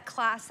 There's that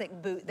classic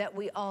boot that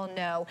we all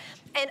know.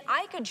 And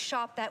I could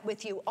shop that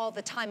with you all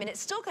the time and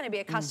it's still gonna be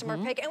a customer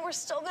pick and we're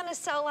still gonna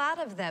sell out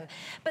of them.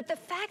 But the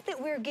fact that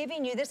we're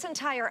giving you this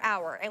entire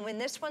hour, and when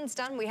this one's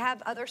done, we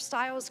have other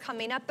styles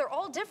coming up, they're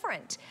all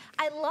different.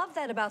 I love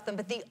that about them,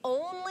 but the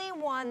only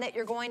one that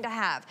you're going to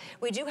have,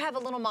 we do have a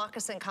little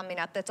moccasin coming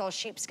up that's all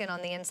sheepskin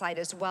on the inside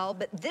as well,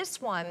 but this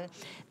one,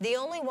 the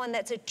only one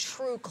that's a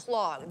true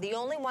clog, the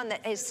only one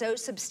that is so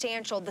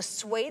substantial, the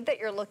suede that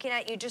you're looking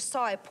at, you just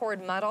saw I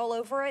poured mud all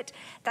over it,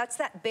 that's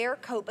that bear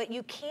coat, but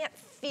you can't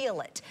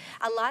feel it.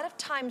 A lot of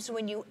times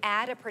when you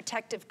add a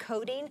protective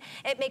coating,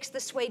 it makes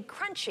the suede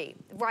crunchy,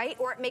 right?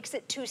 Or it makes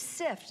it too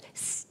stiff.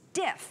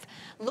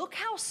 Look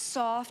how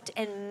soft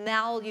and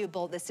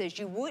malleable this is.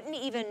 You wouldn't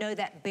even know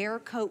that bear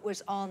coat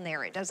was on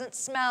there. It doesn't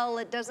smell,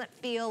 it doesn't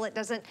feel, it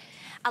doesn't,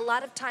 a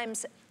lot of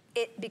times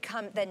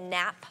the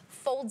nap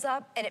folds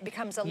up and it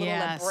becomes a little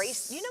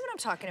abrasive. You know what I'm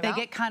talking about?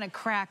 They get kind of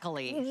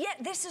crackly. Yeah,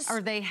 this is.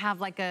 Or they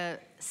have like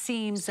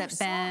seams that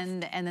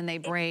bend and then they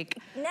break.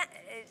 Yeah,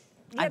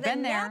 I've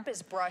been there. The nap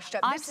is brushed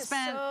up. I've this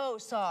spent is so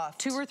soft.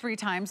 2 or 3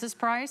 times this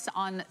price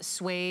on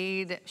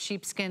suede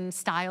sheepskin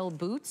style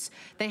boots.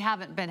 They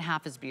haven't been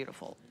half as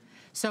beautiful.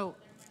 So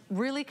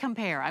really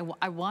compare.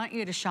 I want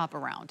you to shop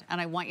around and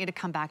I want you to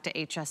come back to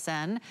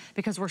HSN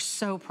because we're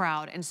so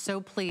proud and so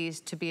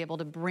pleased to be able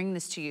to bring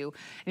this to you.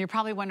 And you're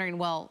probably wondering,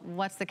 well,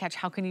 what's the catch?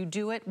 How can you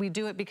do it? We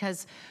do it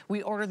because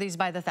we order these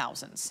by the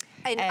thousands.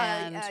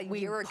 And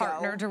we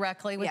partner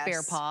directly with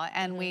BEARPAW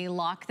and we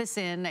lock this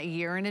in a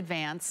year in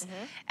advance.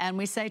 And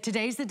we say,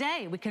 today's the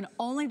day. We can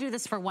only do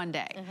this for one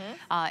day.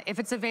 If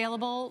it's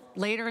available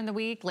later in the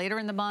week, later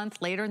in the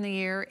month, later in the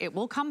year, it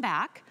will come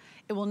back.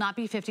 It will not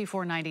be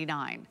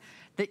 $54.99.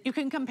 That you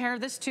can compare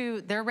this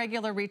to their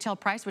regular retail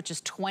price, which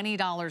is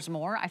 $20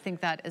 more. I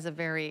think that is a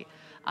very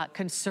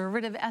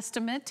conservative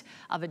estimate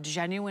of a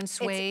genuine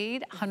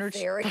suede,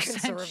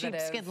 100%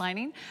 sheepskin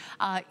lining.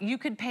 You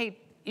could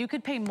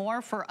pay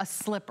more for a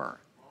slipper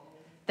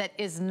that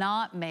is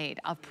not made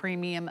of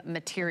premium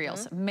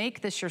materials.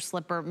 Make this your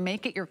slipper,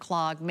 make it your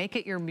clog, make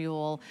it your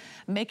mule,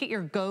 make it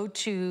your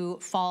go-to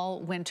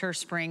fall, winter,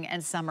 spring,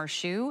 and summer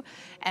shoe.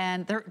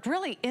 And there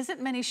really isn't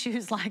many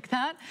shoes like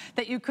that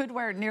you could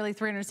wear nearly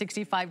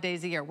 365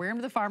 days a year. Wear them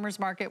to the farmer's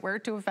market, wear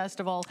it to a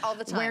festival, all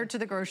the time. Wear it to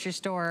the grocery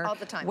store, all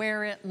the time.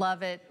 Wear it,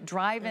 love it,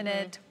 drive in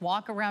it,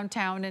 walk around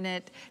town in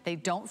it. They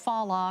don't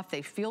fall off,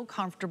 they feel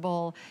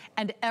comfortable,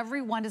 and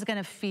everyone is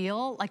gonna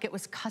feel like it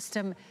was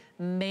custom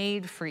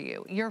made for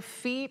you. Your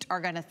feet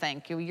are gonna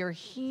thank you. Your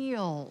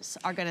heels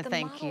are gonna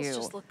thank you. The models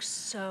just look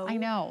so I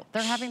know.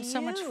 They're having so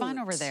much fun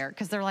over there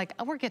because they're like,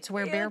 oh, we get to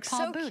wear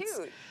BEARPAW boots.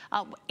 Cute.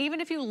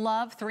 Even if you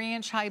love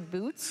 3-inch high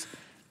boots,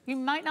 you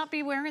might not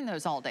be wearing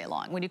those all day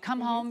long. When you come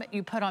home,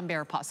 you put on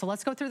BEARPAW. So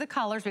let's go through the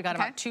colors. We got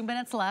about 2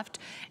 minutes left.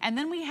 And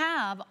then we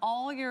have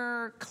all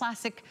your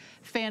classic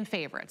fan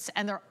favorites.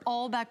 And they're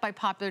all backed by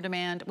popular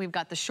demand. We've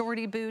got the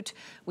shorty boot.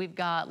 We've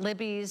got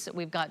Libby's.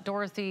 We've got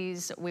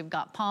Dorothy's. We've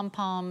got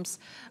pom-poms.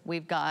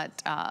 We've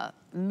got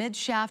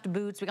mid-shaft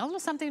boots. We got a little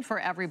something for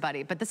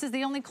everybody. But this is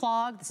the only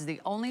clog. This is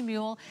the only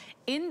mule.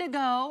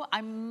 Indigo,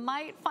 I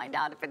might find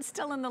out if it's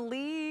still in the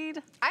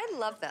lead. I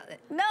love that.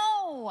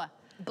 No!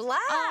 Black.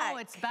 Oh,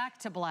 it's back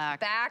to black.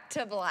 Back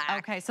to black.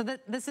 Okay, so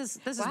this is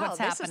what's happening.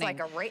 This is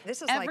like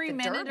this is every like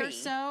the minute derby. or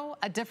so,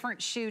 a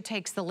different shoe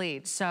takes the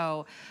lead.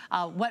 So,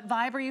 what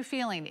vibe are you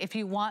feeling? If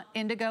you want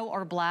indigo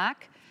or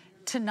black,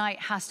 tonight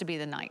has to be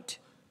the night.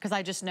 Because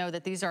I just know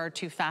that these are our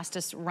 2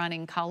 fastest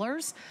running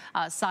colors.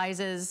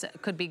 Sizes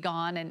could be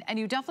gone, and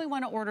you definitely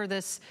want to order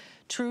this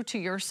true to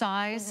your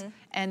size.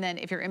 And then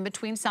if you're in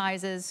between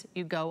sizes,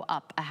 you go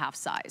up a half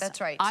size. That's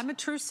right. I'm a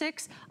true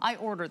 6. I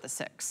order the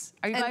 6.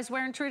 Are you guys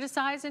wearing true to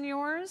size in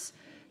yours?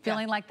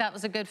 Feeling like that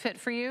was a good fit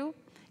for you?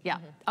 Yeah.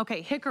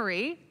 Okay,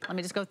 hickory. Let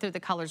me just go through the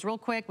colors real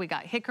quick. We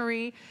got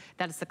hickory.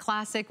 That is the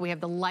classic. We have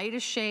the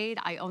lightest shade.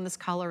 I own this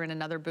color in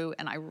another boot,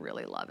 and I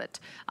really love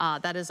it.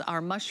 That is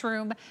our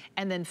mushroom.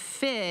 And then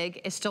fig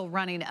is still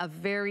running a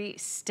very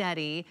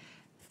steady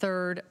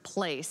 3rd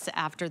place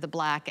after the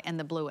black and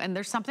the blue. And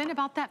there's something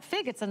about that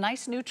fig. It's a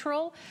nice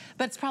neutral,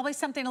 but it's probably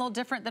something a little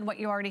different than what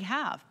you already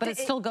have. But it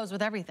still goes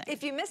with everything.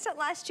 If you missed it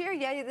last year,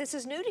 yeah, this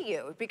is new to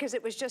you because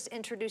it was just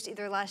introduced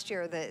either last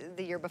year or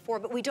the year before.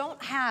 But we don't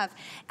have,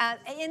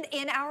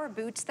 in our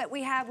boots that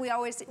we have,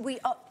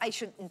 I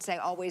shouldn't say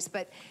always,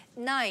 but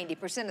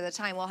 90% of the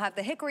time we'll have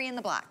the hickory and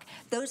the black.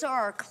 Those are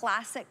our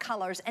classic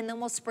colors, and then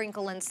we'll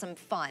sprinkle in some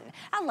fun.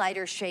 A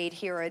lighter shade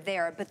here or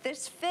there, but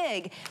this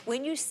fig,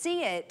 when you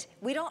see it,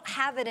 we don't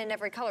have it in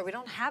every color. We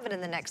don't have it in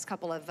the next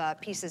couple of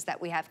pieces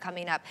that we have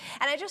coming up.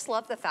 And I just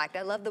love the fact,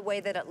 I love the way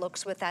that it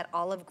looks with that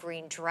olive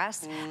green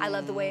dress. I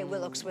love the way it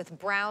looks with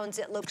browns.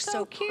 It looks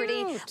so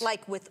pretty,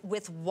 like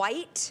with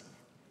white.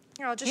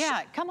 Here, I'll just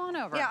come on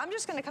over. Yeah, I'm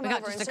just gonna come over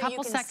and so you can see. We got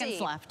just a couple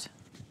seconds left.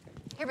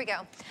 Here we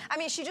go. I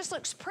mean, she just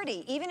looks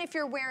pretty. Even if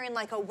you're wearing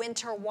like a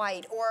winter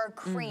white or a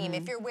cream,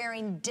 if you're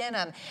wearing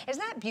denim.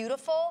 Isn't that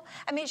beautiful?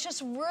 I mean, it's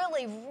just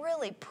really,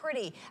 really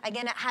pretty.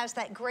 Again, it has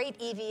that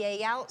great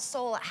EVA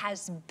outsole. It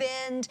has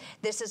bend.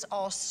 This is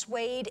all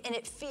suede, and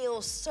it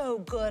feels so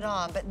good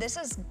on. But this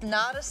is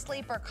not a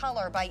sleeper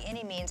color by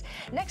any means.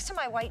 Next to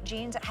my white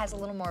jeans, it has a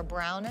little more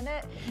brown in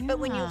it. But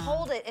when you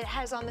hold it, it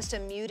has almost a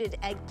muted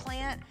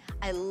eggplant.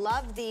 I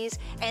love these.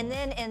 And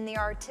then in the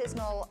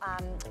artisanal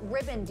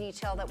ribbon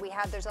detail that we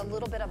have, there's a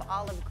little bit of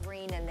olive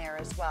green in there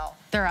as well.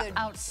 They're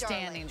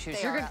outstanding shoes.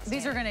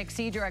 These are gonna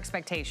exceed your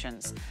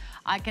expectations.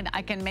 I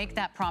can make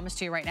that promise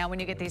to you right now. When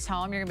you get these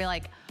home, you're gonna be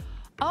like,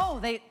 oh,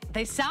 they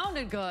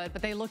sounded good,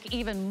 but they look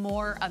even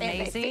more amazing.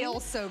 And they feel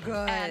so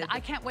good. And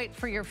I can't wait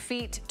for your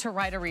feet to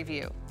write a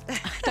review.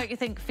 Don't you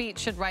think feet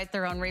should write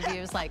their own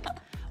reviews? Like,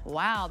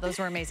 wow, those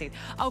were amazing.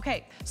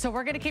 Okay, so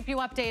we're gonna keep you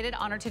updated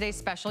on our today's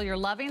special. You're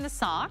loving the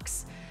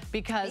socks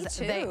because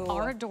they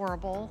are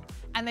adorable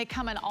and they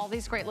come in all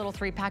these great little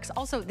 3-packs.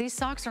 Also, these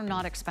socks are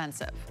not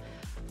expensive.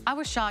 I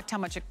was shocked how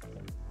much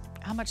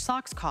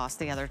socks cost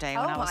the other day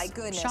when I was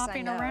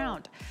shopping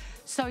around.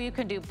 So you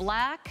can do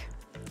black,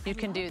 you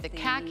can do the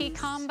khaki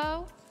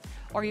combo,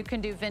 or you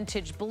can do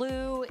vintage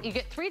blue. You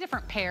get 3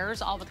 different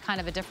pairs, all with kind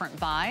of a different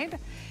vibe.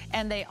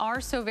 And they are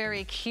so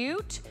very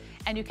cute.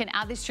 And you can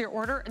add these to your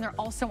order, and they're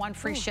also on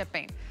free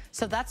shipping.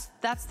 So that's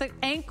the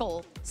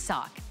ankle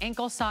sock,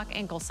 ankle sock,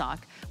 ankle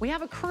sock. We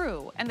have a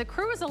crew, and the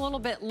crew is a little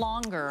bit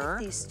longer.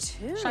 These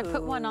two. Should I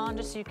put one on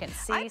just so you can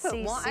see? I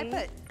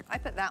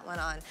put that one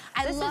on.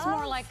 This is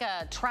more like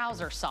a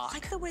trouser sock. I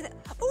like the way that,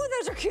 oh,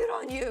 those are cute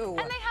on you.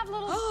 And they have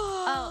little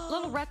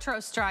little retro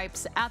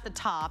stripes at the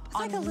top.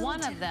 On like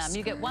one of them,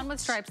 you get one with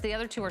stripes, the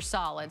other 2 are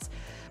solids.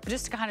 But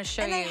just to kind of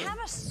show you. And they have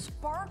a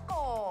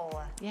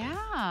sparkle.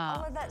 Yeah.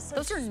 All of that so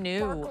those are new.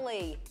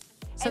 Sparkly.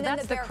 So and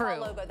that's then the crew.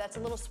 logo. That's a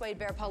little suede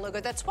BEARPAW logo.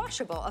 That's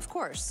washable, of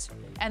course.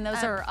 And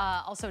those are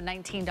also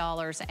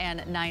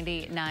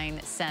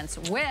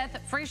 $19.99 with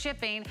free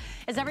shipping.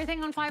 Is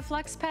everything on 5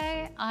 Flex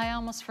Pay? I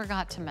almost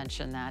forgot to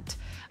mention that.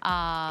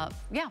 Yeah.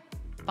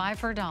 5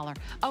 for $1.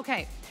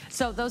 Okay,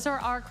 so those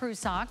are our crew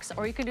socks,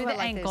 or you can do the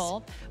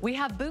ankle. We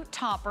have boot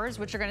toppers,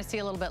 which you're gonna see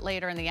a little bit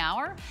later in the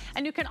hour.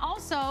 And you can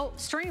also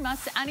stream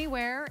us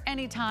anywhere,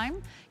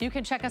 anytime. You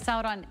can check us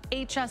out on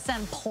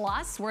HSN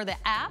Plus, we're the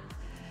app.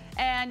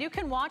 And you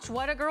can watch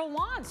What a Girl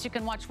Wants. You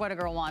can watch What a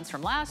Girl Wants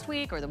from last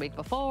week, or the week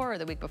before, or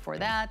the week before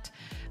that.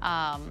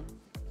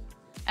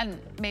 And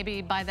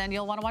maybe by then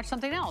you'll wanna watch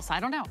something else,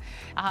 I don't know.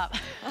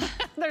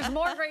 There's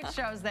more great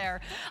shows there.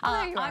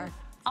 There you are.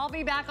 I'll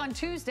be back on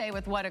Tuesday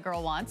with What a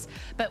Girl Wants.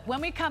 But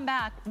when we come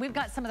back, we've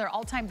got some of their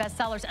all-time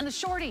bestsellers and the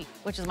shorty,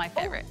 which is my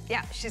favorite. Oh,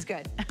 yeah, she's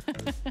good.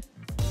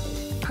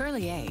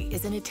 Perlier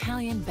is an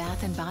Italian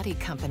bath and body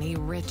company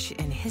rich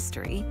in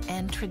history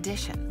and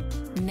tradition.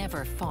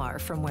 Never far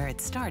from where it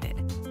started,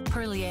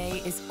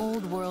 Perlier is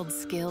old world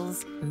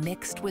skills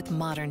mixed with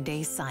modern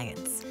day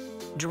science.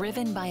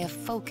 driven by a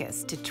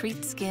focus to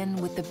treat skin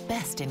with the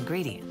best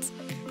ingredients.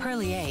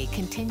 Perlier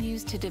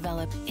continues to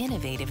develop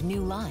innovative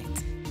new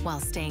lines while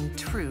staying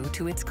true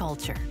to its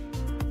culture.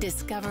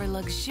 Discover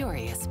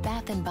luxurious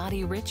bath and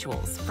body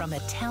rituals from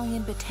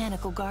Italian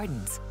botanical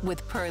gardens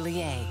with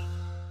Perlier.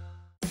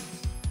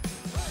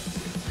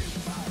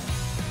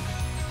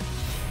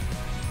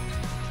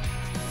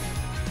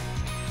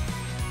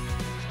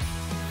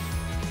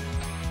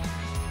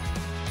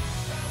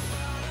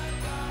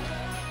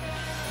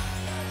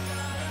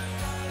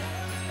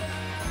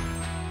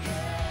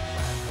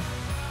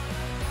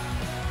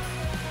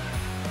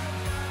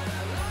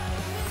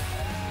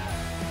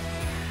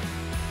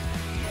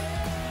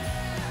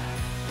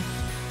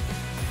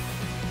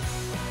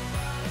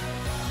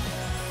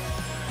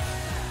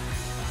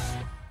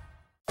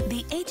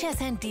 The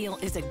HSN deal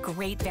is a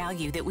great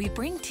value that we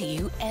bring to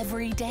you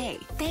every day.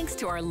 Thanks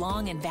to our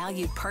long and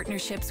valued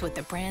partnerships with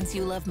the brands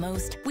you love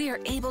most, we are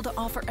able to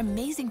offer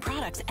amazing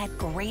products at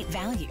great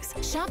values.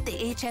 Shop the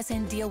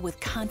HSN deal with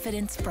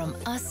confidence from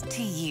us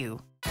to you.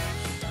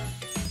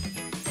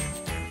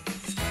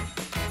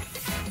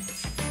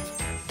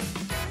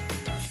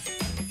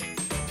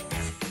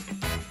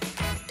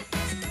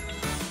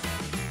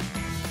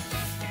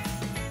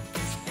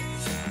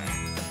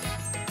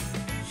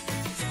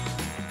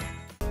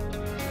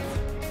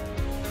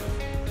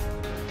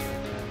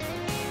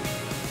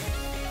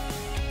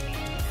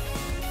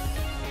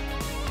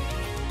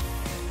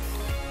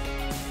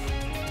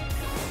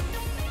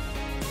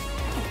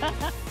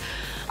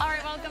 All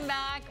right, welcome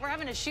back. We're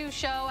having a shoe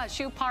show, a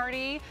shoe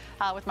party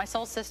with my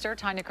soul sister,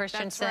 Tanya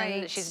Christensen.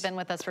 That's right. She's been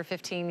with us for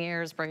 15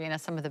 years, bringing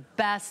us some of the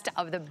best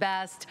of the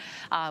best.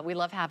 We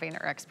love having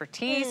her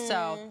expertise,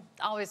 so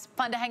always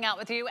fun to hang out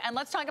with you. And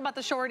let's talk about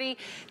the shorty.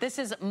 This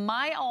is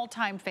my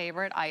all-time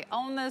favorite. I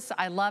own this.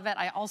 I love it.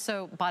 I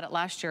also bought it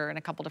last year in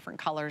a couple different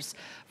colors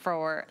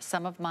for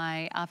some of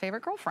my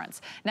favorite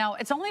girlfriends. Now,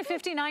 it's only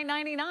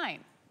 $59.99.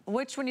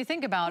 Which, when you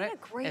think about it,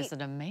 is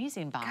an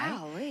amazing buy.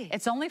 Golly.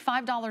 It's only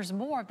 $5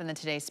 more than the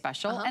Today's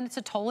Special, and it's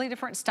a totally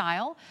different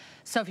style.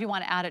 So if you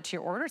want to add it to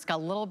your order, it's got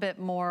a little bit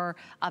more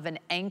of an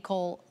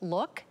ankle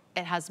look.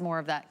 It has more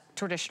of that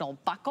traditional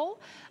buckle,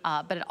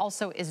 but it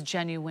also is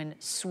genuine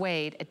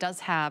suede. It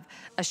does have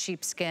a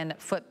sheepskin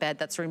footbed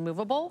that's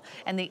removable,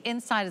 and the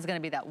inside is going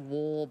to be that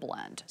wool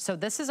blend. So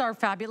this is our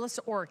fabulous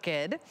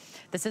orchid.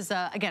 This is,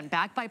 again,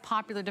 backed by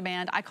popular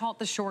demand. I call it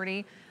the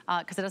shorty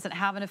because it doesn't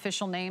have an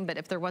official name, but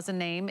if there was a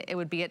name, it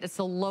would be it. It's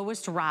the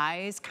lowest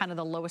rise, kind of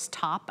the lowest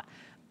top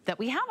that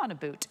we have on a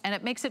boot, and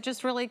it makes it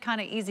just really kind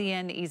of easy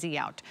in, easy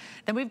out.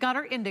 Then we've got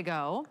our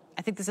indigo.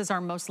 I think this is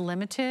our most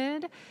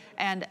limited,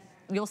 and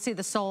you'll see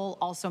the sole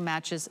also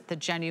matches the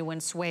genuine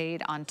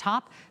suede on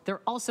top.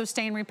 They're also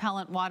stain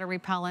repellent, water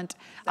repellent.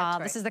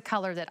 This is the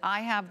color that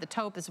I have, the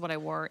taupe. This is what I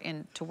wore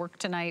to work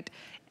tonight.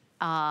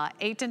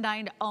 8 to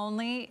 9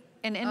 only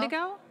in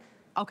indigo.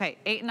 Okay,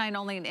 8 and 9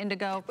 only in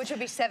indigo. Which would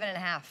be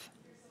 7.5.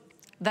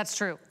 That's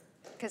true.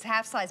 Because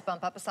half size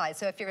bump up a size.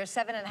 So if you're a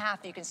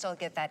 7.5, you can still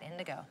get that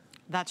indigo.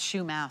 That's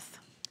shoe math.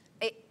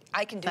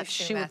 I can do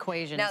shoe math.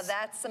 equations. Now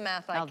that's the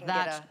math I can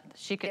get.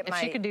 If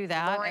she could do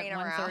that at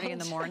 1:30 in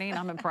the morning,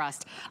 I'm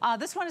impressed.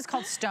 This one is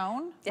called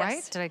Stone,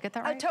 right? Did I get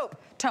that right? Taupe.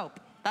 Taupe.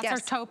 That's our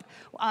taupe.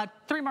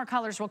 3 more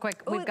colors real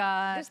quick. We've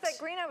got... There's that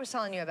green I was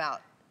telling you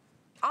about.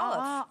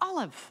 Olive.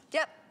 Olive.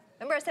 Yep.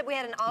 Remember I said we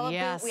had an olive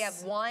boot? We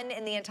have one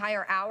in the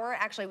entire hour.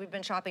 Actually, we've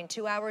been shopping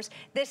 2 hours.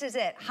 This is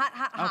it. Hot,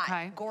 hot, hot.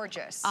 Okay.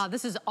 Gorgeous.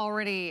 This has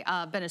already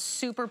been a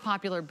super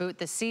popular boot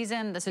this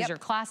season. This is your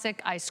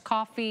classic iced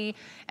coffee.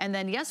 And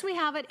then, yes, we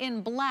have it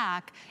in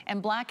black.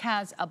 And black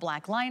has a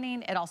black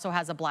lining. It also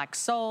has a black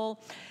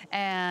sole.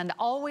 And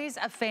always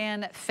a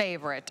fan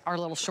favorite, our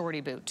little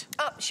shorty boot.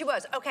 Oh, she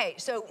was. Okay,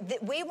 so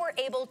we were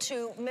able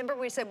to, remember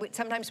we said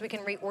sometimes we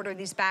can reorder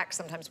these back,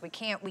 sometimes we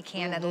can't. We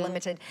can at a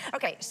limited.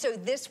 Okay, so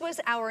this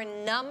was our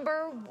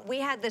we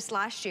had this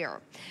last year.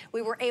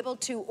 We were able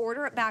to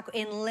order it back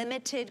in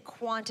limited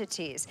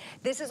quantities.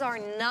 This is our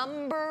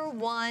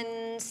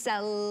 #1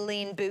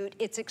 selling boot.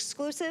 It's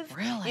exclusive.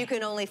 Really? You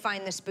can only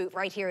find this boot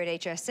right here at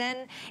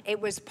HSN.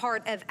 It was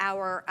part of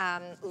our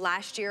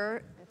last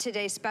year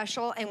Today's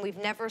Special, and we've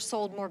never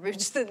sold more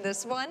boots than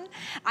this one.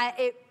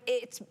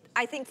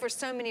 I think for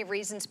so many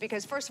reasons,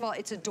 because first of all,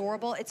 it's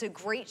adorable. It's a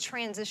great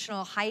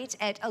transitional height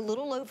at a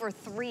little over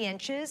 3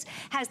 inches,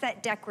 has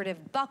that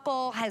decorative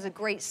buckle, has a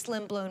great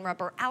slim blown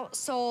rubber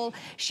outsole,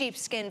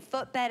 sheepskin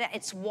footbed.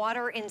 It's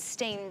water and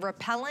stain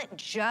repellent,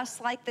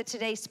 just like the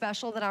Today's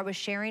Special that I was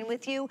sharing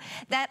with you.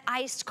 That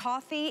iced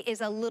coffee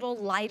is a little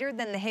lighter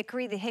than the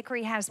hickory. The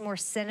hickory has more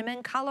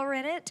cinnamon color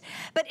in it,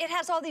 but it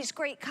has all these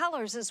great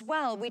colors as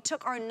well. We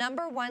took our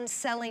 #1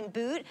 selling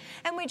boot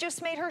and we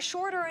just made her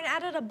shorter and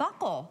added a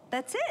buckle.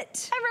 That's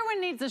it.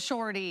 Everyone needs a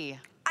shorty.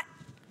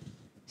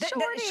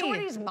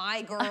 Shorty's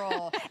my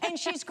girl. And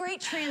she's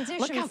great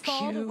transition.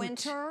 Fall to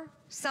winter,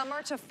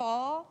 summer to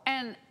fall.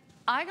 And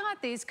I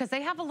got these because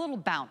they have a little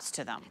bounce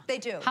to them. They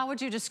do. How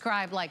would you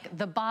describe, like,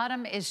 the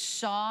bottom is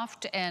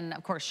soft and,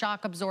 of course,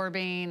 shock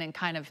absorbing and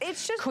kind of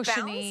it's just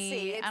cushiony.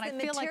 Bouncy. It's and I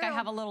feel like I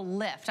have a little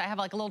lift. I have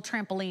like a little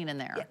trampoline in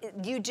there. Yeah,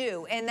 you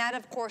do. And that,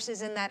 of course,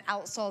 is in that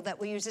outsole that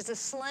we use. It's a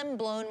slim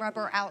blown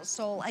rubber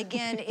outsole.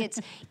 Again, it's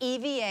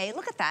EVA.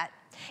 Look at that.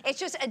 It's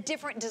just a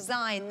different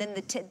design than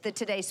the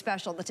Today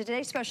Special. The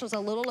Today Special is a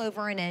little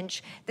over an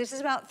inch. This is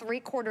about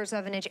 3/4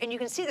 of an inch, and you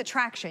can see the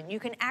traction. You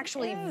can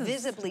actually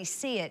visibly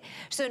see it.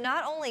 So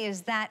not only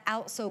is that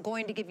outsole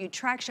going to give you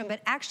traction,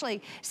 but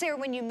actually, Sarah,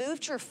 when you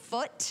moved your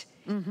foot,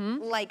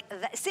 like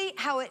that, see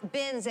how it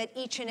bends at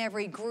each and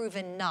every groove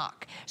and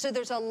knock. So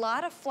there's a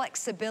lot of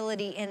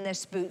flexibility in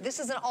this boot. This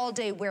is an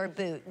all-day wear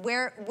boot.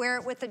 Wear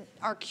it with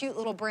our cute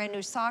little brand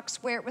new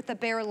socks. Wear it with a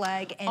bare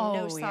leg and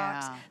no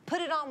socks. Yeah.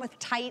 Put it on with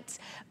tights.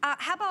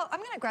 How about,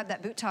 I'm gonna grab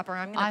that boot topper.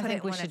 I'm gonna put it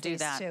in one of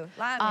these too.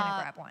 I'm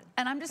gonna grab one.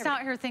 And I'm just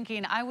out here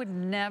thinking, I would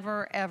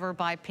never, ever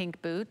buy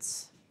pink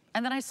boots.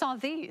 And then I saw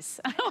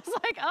these. I was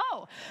like,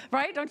 oh,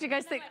 right? Don't you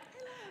guys think?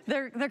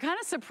 They're kind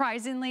of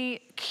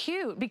surprisingly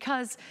cute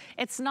because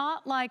it's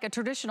not like a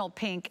traditional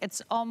pink.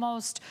 It's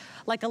almost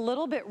like a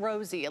little bit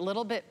rosy, a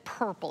little bit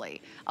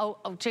purpley. Oh,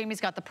 Jamie's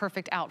got the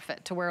perfect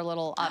outfit to wear a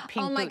little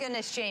pink boot. Oh my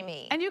goodness,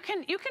 Jamie. And you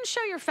can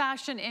show your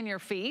fashion in your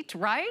feet,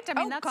 right? I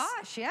mean,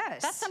 gosh,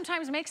 yes. That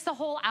sometimes makes the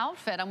whole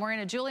outfit. I'm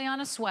wearing a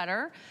Juliana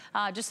sweater,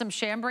 just some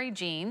chambray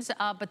jeans,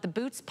 but the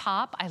boots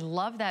pop. I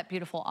love that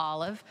beautiful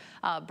olive.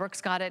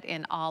 Brooke's got it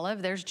in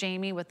olive. There's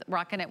Jamie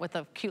rocking it with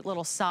a cute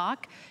little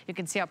sock. You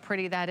can see how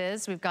pretty that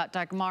is. We've got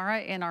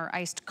Dagmara in our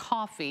iced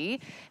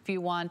coffee, if you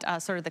want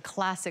sort of the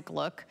classic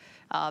look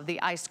of the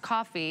iced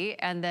coffee.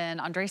 And then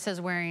Andres is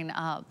wearing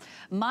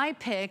my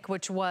pick,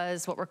 which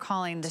was what we're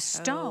calling the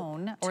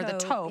stone, or the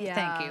taupe,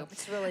 thank you.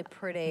 It's really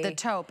pretty. The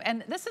taupe.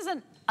 And this is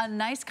a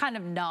nice kind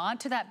of nod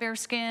to that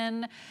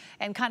bearskin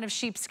and kind of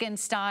sheepskin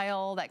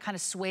style, that kind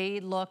of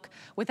suede look,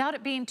 without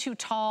it being too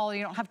tall.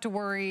 You don't have to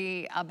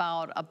worry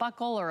about a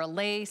buckle or a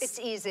lace. It's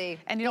easy.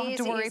 And you don't have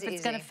to worry if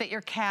it's gonna fit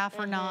your calf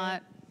or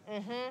not.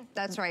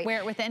 That's right. Wear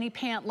it with any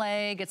pant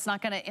leg. It's not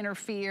going to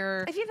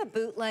interfere. If you have a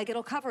boot leg,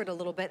 it'll cover it a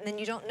little bit, and then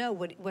you don't know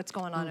what's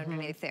going on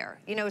underneath there.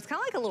 You know, it's kind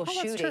of like a little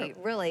shooty,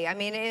 really. I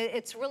mean,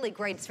 it's really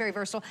great. It's very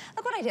versatile.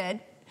 Look what I did.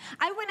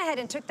 I went ahead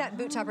and took that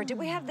boot topper. Did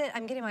we have the,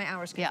 I'm getting my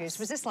hours confused. Yes.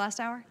 Was this last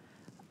hour?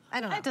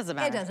 I don't know. It doesn't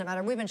matter. It doesn't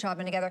matter. We've been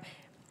shopping together.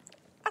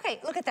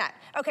 Okay, look at that.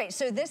 Okay,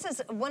 so this is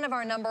one of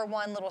our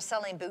 #1 little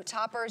selling boot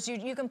toppers.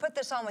 You can put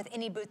this on with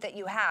any boot that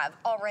you have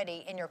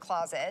already in your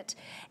closet,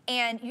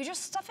 and you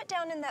just stuff it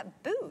down in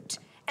that boot.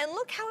 And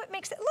look how it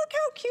makes it, look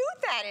how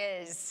cute that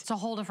is. It's a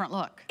whole different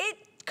look. It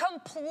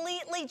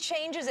completely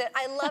changes it.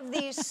 I love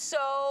these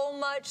so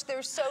much.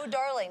 They're so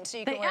darling. So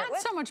you can wear it with. They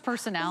add so much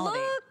personality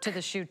to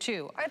the shoe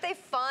too. Aren't they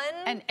fun?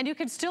 And you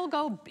can still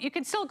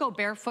go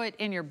barefoot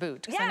in your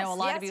boot. Because I know a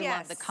lot of you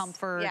love the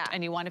comfort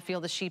and you want to feel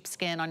the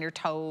sheepskin on your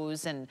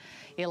toes and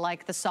you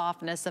like the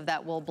softness of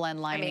that wool blend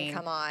lining. I mean,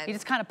 come on. You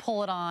just kind of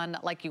pull it on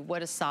like you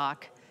would a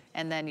sock,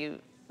 and then you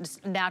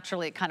just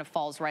naturally it kind of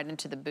falls right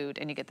into the boot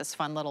and you get this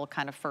fun little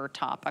kind of fur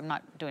top. I'm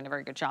not doing a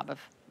very good job of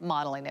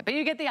modeling it, but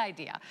you get the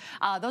idea.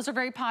 Those are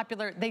very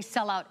popular. They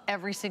sell out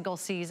every single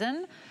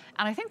season.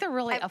 And I think they're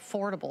really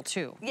affordable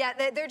too. Yeah,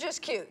 they're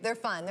just cute. They're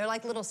fun. They're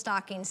like little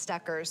stocking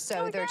stuckers.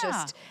 So they're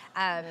just,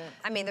 I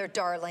mean, they're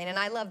darling. And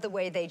I love the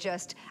way they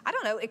just, I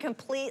don't know, it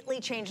completely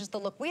changes the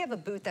look. We have a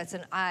boot that's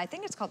I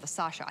think it's called the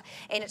Sasha.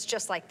 And it's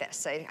just like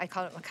this. I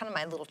call it kind of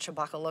my little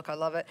Chewbacca look. I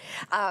love it.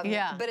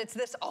 But it's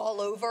this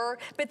all over.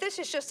 But this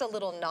is just a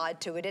little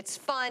nod to it. It's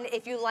fun.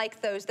 If you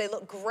like those, they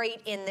look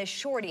great in this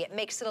shorty. It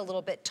makes it a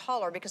little bit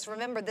taller because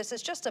remember, this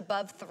is just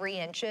above 3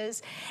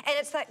 inches. And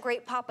it's that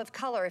great pop of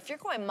color. If you're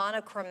going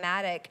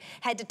monochromatic,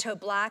 head to toe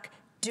black,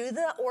 do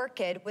the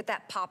orchid with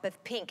that pop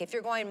of pink. If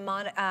you're going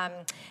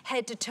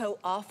head to toe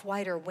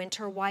off-white or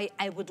winter white,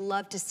 I would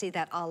love to see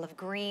that olive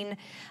green.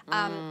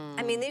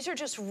 I mean, these are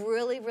just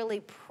really, really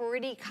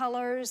pretty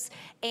colors.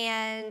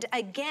 And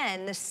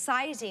again, the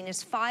sizing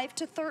is 5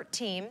 to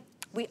 13.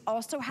 We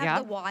also have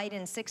the wide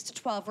in 6 to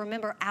 12.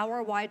 Remember,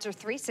 our wides are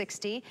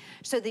 360,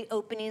 so the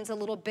opening's a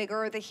little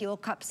bigger, the heel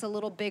cup's a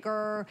little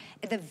bigger,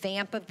 the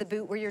vamp of the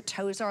boot where your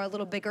toes are a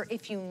little bigger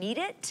if you need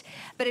it.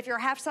 But if you're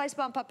a half size,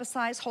 bump up a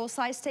size, whole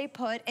size, stay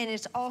put, and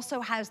it also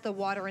has the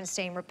water and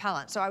stain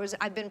repellent. So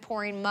I've been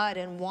pouring mud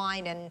and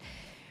wine and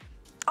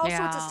all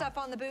sorts of stuff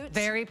on the boots.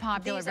 Very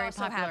popular, These very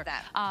also popular. Have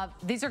that.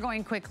 These are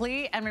going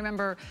quickly, and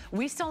remember,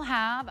 we still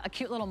have a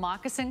cute little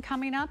moccasin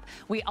coming up.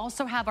 We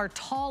also have our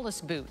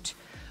tallest boot.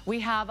 We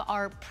have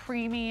our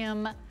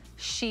premium,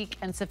 chic,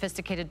 and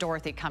sophisticated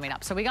Dorothy coming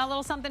up. So we got a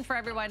little something for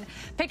everyone.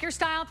 Pick your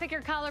style, pick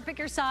your color, pick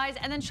your size,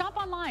 and then shop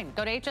online.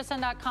 Go to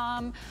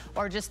hsn.com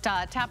or just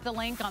tap the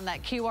link on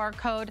that QR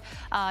code.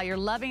 You're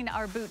loving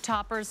our boot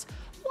toppers.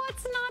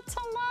 What's not to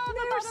love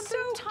about a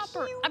boot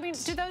topper? I mean,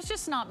 do those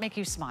just not make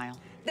you smile?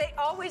 They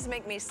always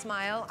make me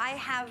smile. I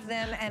have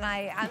them, and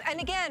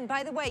and again,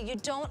 by the way, you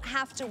don't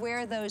have to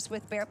wear those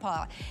with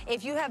BEARPAW.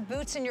 If you have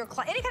boots in your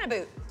closet, any kind of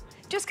boot,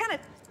 just kind of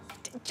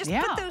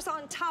put those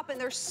on top, and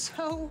they're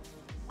so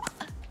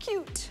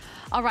Cute.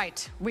 All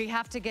right, we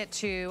have to get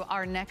to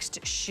our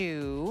next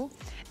shoe.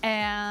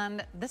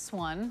 And this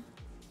one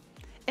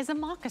is a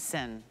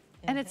moccasin.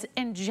 And it's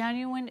in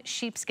genuine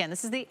sheepskin.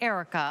 This is the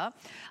Erica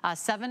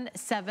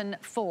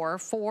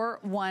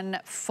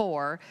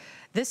 774414.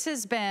 This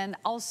has been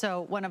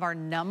also one of our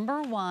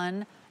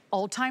 #1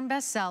 all-time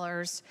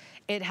bestsellers.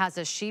 It has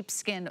a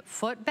sheepskin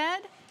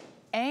footbed,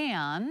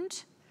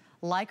 and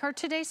like our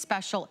today's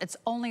special, it's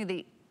only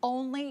the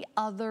only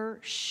other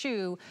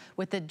shoe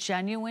with a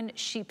genuine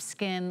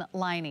sheepskin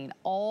lining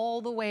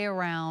all the way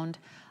around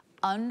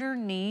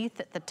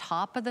underneath the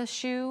top of the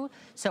shoe.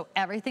 So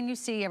everything you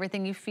see,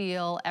 everything you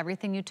feel,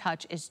 everything you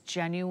touch is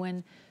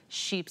genuine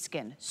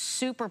sheepskin.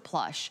 Super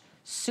plush,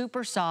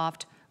 super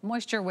soft,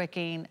 moisture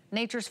wicking,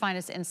 nature's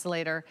finest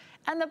insulator,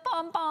 and the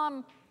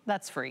pom-pom,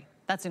 that's free.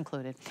 That's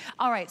included.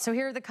 All right, so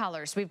here are the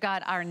colors. We've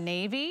got our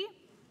navy.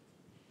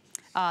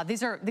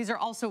 These are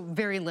also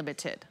very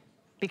limited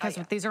because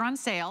these are on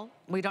sale.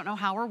 We don't know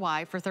how or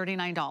why for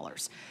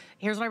 $39.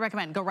 Here's what I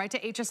recommend. Go right to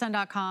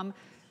hsn.com.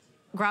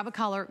 Grab a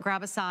color,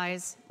 grab a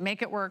size,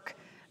 make it work,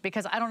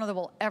 because I don't know that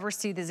we'll ever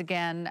see these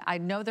again. I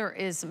know there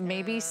is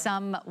maybe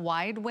some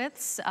wide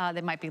widths.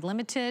 They might be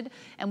limited,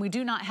 and we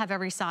do not have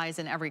every size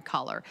in every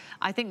color.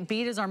 I think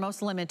bead is our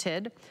most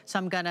limited, so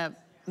I'm gonna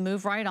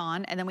move right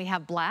on. And then we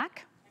have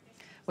black,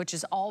 which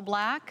is all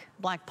black,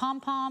 black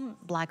pom-pom,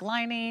 black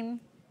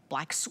lining,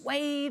 black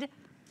suede.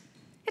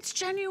 It's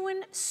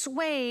genuine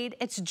suede.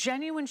 It's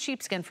genuine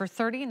sheepskin for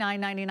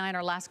 $39.99.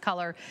 Our last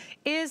color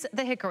is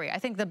the hickory. I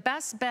think the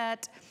best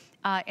bet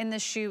in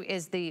this shoe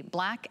is the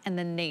black and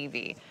the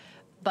navy.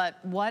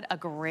 But what a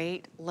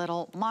great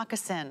little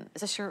moccasin.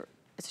 Is this your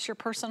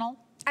personal?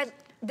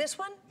 This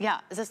one?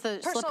 Yeah, is this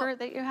the slipper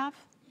that you have?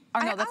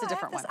 Or no, that's a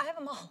different one. I have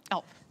them all.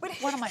 Oh,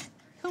 what am I,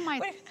 who am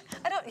I?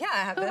 I have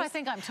who this. do I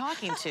think I'm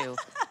talking to?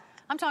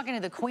 I'm talking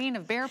to the queen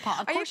of BEARPAW.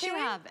 Of course you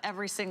have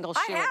every single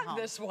shoe at home. I have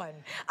this one.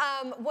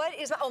 What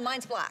is,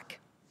 mine's black.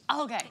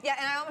 Oh, okay. Yeah,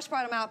 and I almost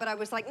brought them out, but I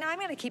was like, no, I'm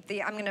gonna keep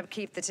the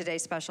Today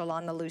Special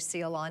on, the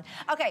Lucille on.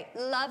 Okay,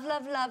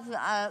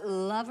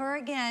 love her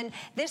again.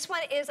 This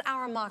one is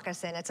our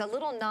moccasin. It's a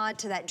little nod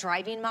to that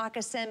driving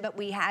moccasin, but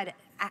we had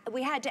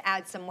to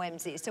add some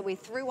whimsy, so we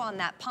threw on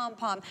that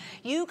pom-pom.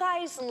 You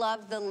guys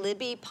love the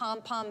Libby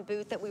pom-pom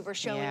boot that we were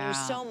showing you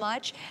so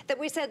much that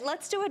we said,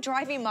 let's do a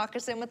driving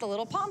moccasin with a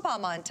little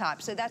pom-pom on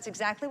top. So that's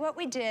exactly what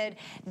we did.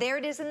 There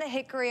it is in the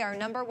hickory, our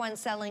 #1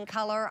 selling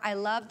color. I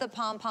love the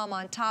pom-pom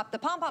on top. The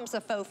pom-pom's a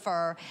faux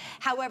fur.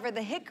 However,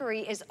 the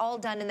hickory is all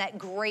done in that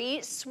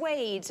great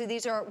suede. So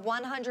these are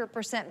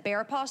 100%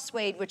 BEARPAW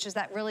suede, which is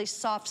that really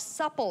soft,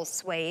 supple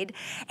suede.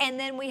 And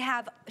then we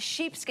have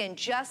sheepskin,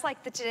 just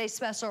like the Today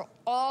Special,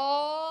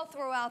 all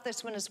throughout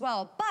this one as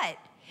well. But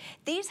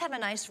these have a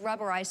nice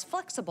rubberized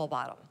flexible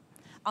bottom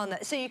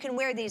so you can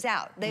wear these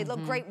out. They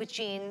look great with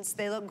jeans.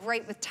 They look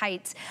great with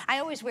tights. I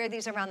always wear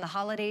these around the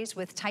holidays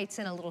with tights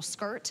and a little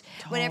skirt.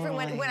 When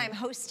I'm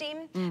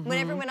hosting, when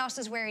everyone else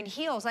is wearing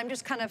heels, I'm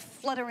just kind of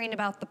fluttering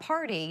about the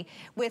party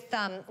with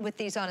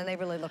these on, and they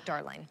really look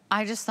darling.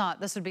 I just thought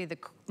this would be the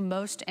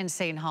most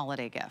insane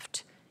holiday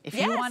gift. If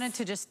you wanted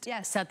to just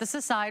set this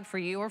aside for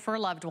you or for a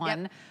loved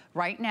one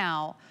right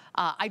now,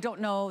 I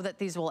don't know that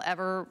these will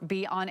ever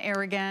be on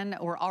air again.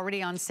 We're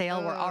already on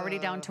sale. We're already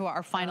down to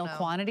our final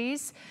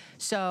quantities.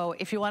 So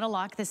if you want to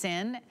lock this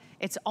in,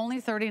 it's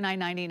only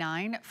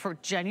 $39.99 for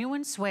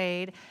genuine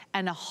suede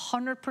and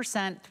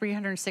 100%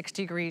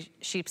 360-degree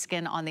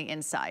sheepskin on the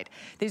inside.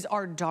 These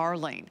are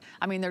darling.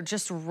 I mean, they're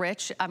just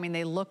rich. I mean,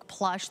 they look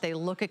plush. They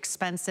look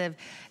expensive.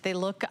 They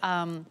look...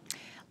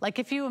 like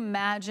if you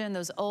imagine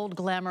those old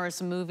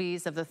glamorous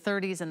movies of the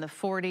 30s and the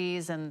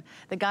 40s, and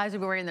the guys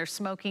would be wearing their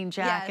smoking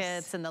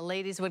jackets and the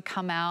ladies would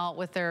come out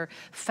with their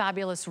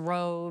fabulous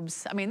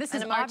robes. I mean, this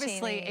is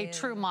obviously a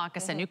true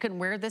moccasin. You can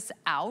wear this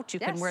out. You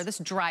can wear this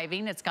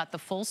driving. It's got the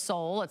full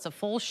sole. It's a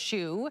full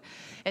shoe.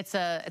 It's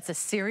a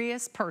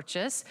serious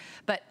purchase,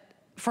 but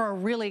for a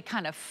really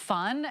kind of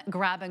fun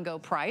grab-and-go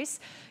price,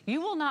 you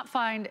will not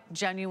find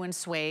genuine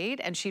suede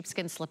and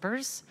sheepskin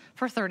slippers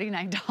for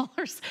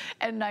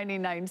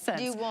 $39.99.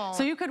 You won't.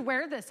 So you could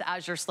wear this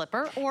as your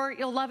slipper, or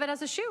you'll love it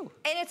as a shoe.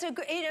 And it's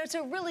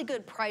a really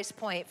good price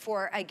point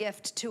for a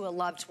gift to a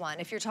loved one.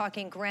 If you're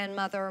talking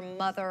grandmother,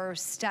 mother,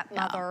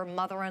 stepmother,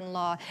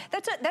 mother-in-law,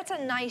 that's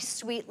a nice,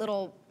 sweet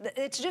little.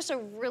 It's just a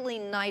really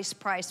nice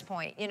price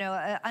point. You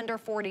know, under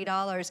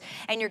 $40,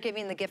 and you're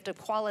giving the gift of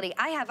quality.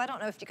 I don't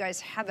know if you guys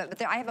have it, but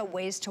I have a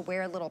ways to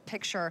wear little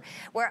picture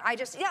where I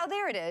just,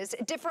 there it is.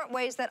 Different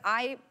ways that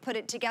I put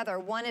it together.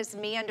 One is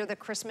me under the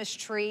Christmas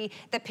tree.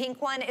 The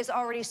pink one is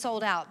already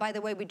sold out. By the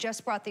way, we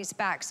just brought these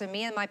back. So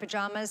me and my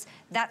pajamas,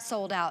 that's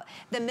sold out.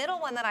 The middle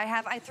one that I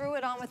have, I threw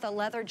it on with a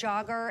leather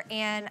jogger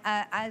and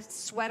a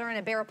sweater and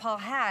a BEARPAW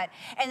hat.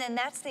 And then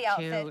that's the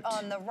outfit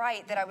on the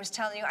right that I was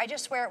telling you. I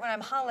just wear it when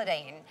I'm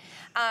holidaying.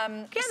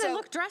 They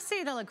look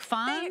dressy, they look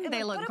fun,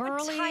 they look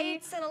girly. With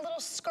tights and a little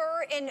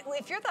skirt. And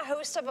if you're the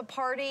host of a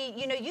party,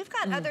 you know, you've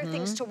got other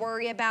things to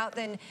worry about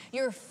than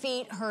your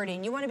feet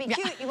hurting. You want to be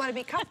cute, you want to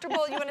be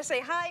comfortable, you want to say,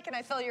 hi, can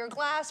I fill your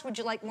glass? Would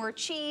you like more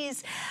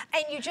cheese?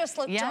 And you just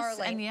look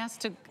darling. And yes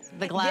to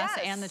the glass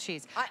and the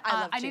cheese. I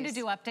love cheese. I need to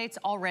do updates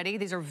already.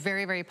 These are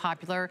very, very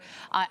popular.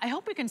 I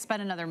hope we can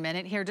spend another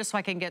minute here just so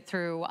I can get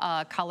through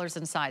colors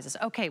and sizes.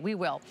 Okay, we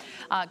will.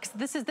 'Cause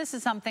this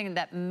is something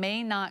that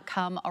may not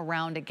come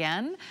around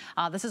again.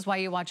 This is why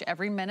you watch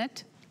every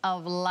minute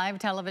of live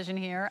television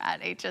here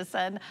at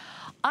HSN.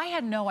 I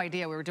had no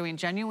idea we were doing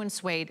genuine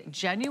suede,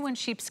 genuine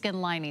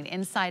sheepskin lining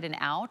inside and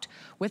out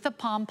with a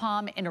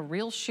pom-pom in a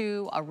real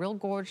shoe, a real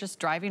gorgeous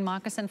driving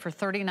moccasin for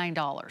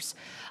 $39.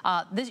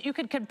 You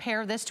could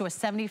compare this to a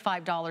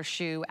 $75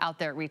 shoe out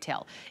there at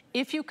retail.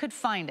 If you could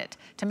find it.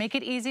 To make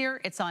it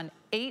easier, it's on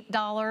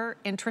 $8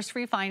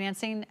 interest-free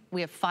financing.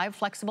 We have 5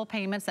 flexible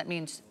payments. That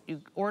means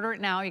you order it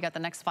now, you got the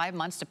next 5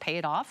 months to pay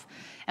it off.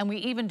 And we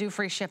even do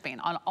free shipping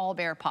on all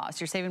BEARPAWs.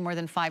 You're saving more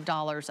than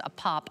 $5 a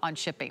pop on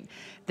shipping.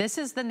 This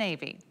is the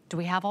navy. Do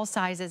we have all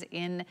sizes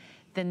in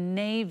the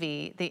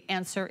navy? The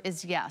answer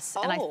is yes.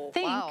 And I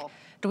think,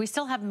 do we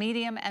still have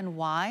medium and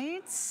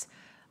wides?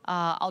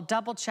 I'll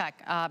double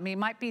check. It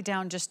might be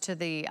down just to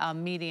the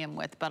medium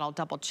width, but I'll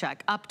double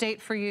check.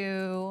 Update for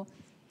you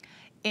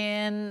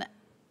in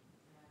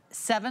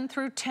 7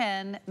 through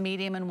 10,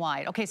 medium and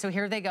wide. Okay, so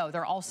here they go.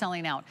 They're all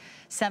selling out.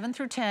 7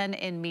 through 10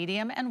 in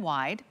medium and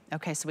wide.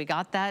 Okay, so we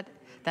got that.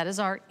 That is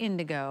our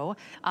indigo.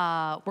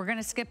 We're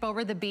gonna skip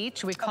over the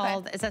beach. We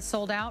called, is that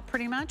sold out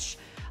pretty much?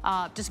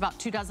 Just about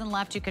 2 dozen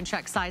left. You can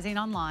check sizing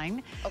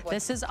online.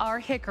 This is our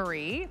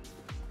hickory.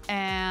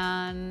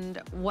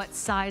 And what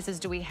sizes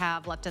do we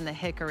have left in the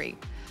hickory?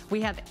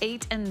 We have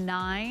 8 and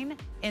 9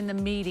 in the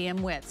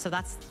medium width. So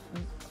that's,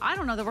 I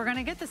don't know that we're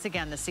gonna get this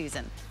again this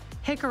season.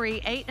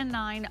 Hickory, 8 and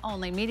 9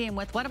 only, medium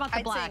width. What about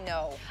the black? I'd say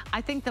no.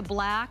 I think the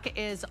black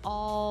is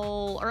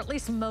all, or at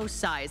least most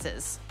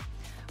sizes.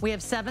 We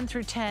have 7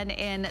 through 10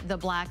 in the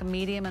black,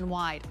 medium and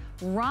wide.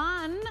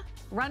 Run,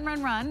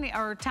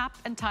 or tap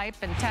and type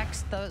and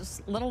text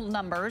those little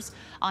numbers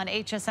on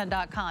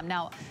hsn.com.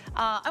 Now,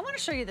 I wanna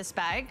show you this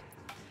bag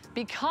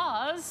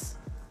because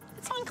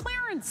it's on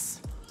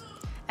clearance.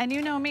 And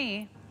you know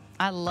me,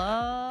 I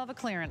love a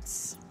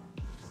clearance.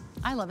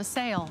 I love a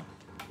sale.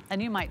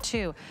 And you might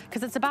too,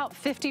 because it's about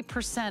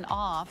 50%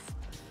 off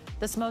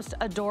this most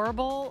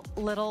adorable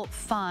little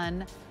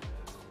fun,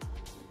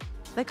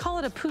 they call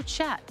it a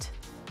pouchette.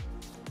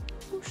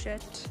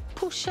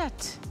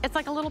 Pouchette. It's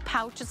like a little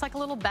pouch, it's like a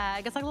little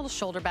bag, it's like a little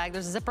shoulder bag.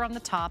 There's a zipper on the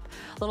top,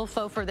 little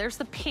faux fur. There's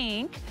the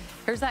pink.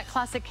 Here's that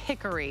classic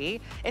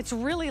hickory. It's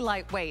really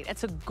lightweight.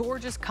 It's a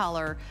gorgeous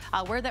color.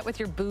 Wear that with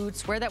your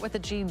boots, wear that with a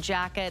jean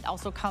jacket.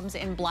 Also comes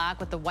in black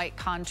with the white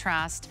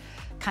contrast,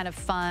 kind of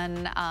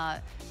fun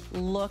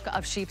look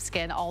of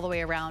sheepskin all the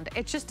way around.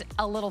 It's just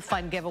a little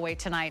fun giveaway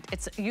tonight.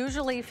 It's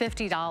usually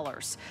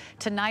 $50.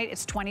 Tonight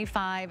it's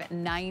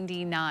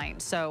 $25.99,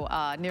 so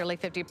nearly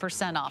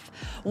 50% off.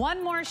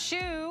 One more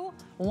shoe,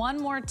 one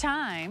more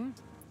time.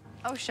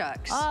 Oh,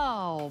 shucks.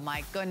 Oh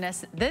my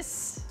goodness.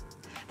 This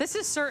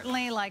is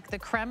certainly like the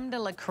creme de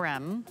la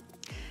creme.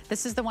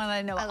 This is the one that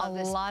I know a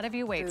lot of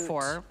you wait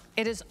for.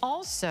 It is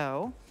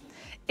also,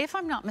 if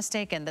I'm not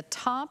mistaken, the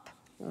top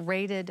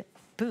rated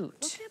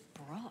boot. Look at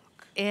Brooke.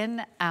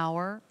 In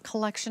our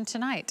collection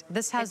tonight.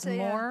 This has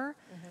more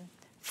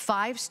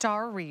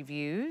 5-star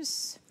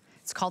reviews.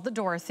 It's called the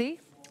Dorothy.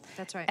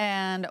 That's right.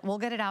 And we'll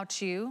get it out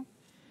to you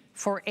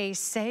for a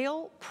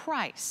sale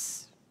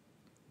price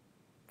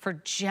for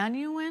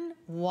genuine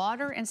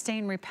water and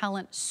stain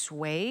repellent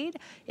suede.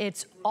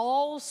 It's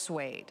all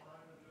suede.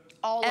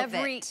 All of it.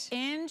 Every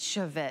inch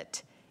of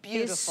it.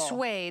 Beautiful. Is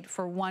suede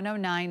for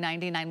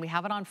 $109.99. We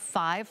have it on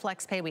 5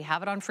 flex pay. We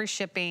have it on free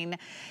shipping.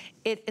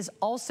 It is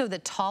also the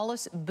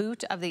tallest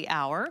boot of the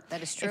hour.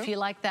 That is true. If you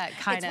like that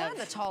kind It's one of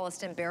the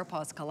tallest in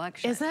BEARPAW's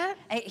collection. Is it?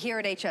 Here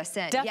at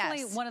HSN,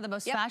 Definitely one of the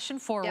most fashion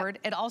forward.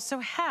 It also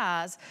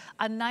has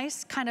a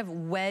nice kind of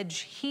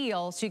wedge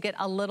heel, so you get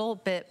a little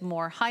bit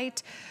more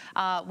height.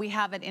 We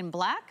have it in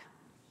black,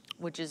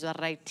 which is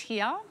right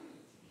here.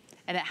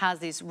 And it has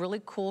these really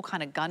cool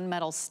kind of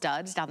gunmetal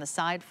studs down the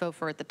side, faux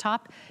fur at the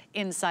top,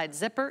 inside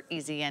zipper,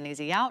 easy in,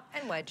 easy out.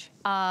 And wedge.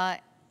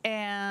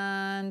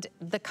 And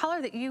the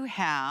color that you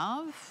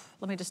have,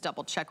 let me just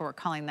double check, we're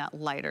calling that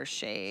lighter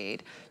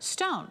shade.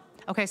 Stone.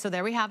 Okay, so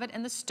there we have it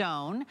in the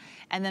stone.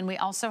 And then we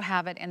also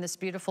have it in this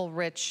beautiful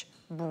rich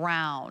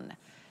brown.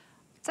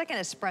 It's like an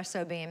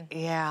espresso beam.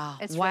 Yeah.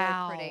 It's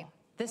really pretty.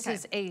 This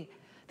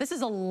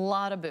is a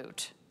lot of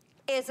boot.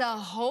 It's a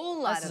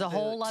whole lot of boot. This is a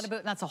whole lot of boot,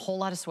 and that's a whole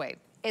lot of suede.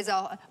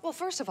 Well,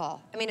 first of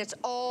all, I mean, it's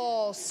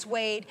all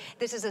suede.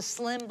 This is a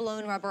slim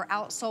blown rubber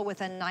outsole with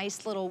a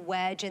nice little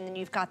wedge, and then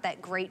you've got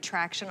that great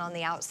traction on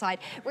the outside.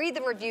 Read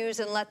the reviews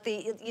and let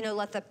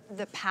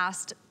the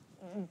past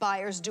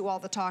buyers do all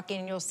the talking,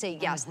 and you'll see,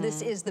 yes,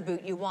 this is the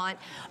boot you want.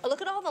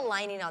 Look at all the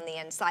lining on the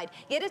inside,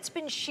 yet it's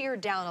been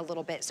sheared down a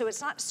little bit, so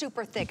it's not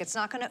super thick. It's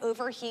not gonna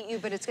overheat you,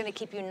 but it's gonna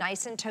keep you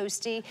nice and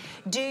toasty.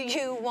 Do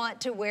you want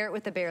to wear it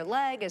with a bare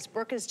leg, as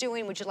Brooke is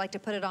doing? Would you like to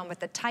put it on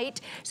with a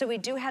tight? So we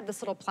do have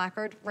this little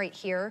placard right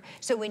here,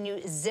 so when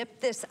you zip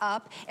this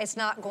up, it's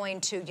not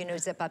going to, you know,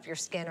 zip up your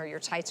skin or your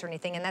tights or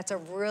anything, and that's a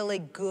really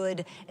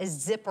good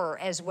zipper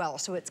as well.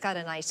 So it's got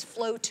a nice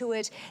flow to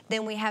it.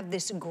 Then we have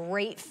this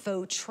great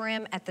faux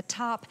trim at the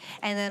top,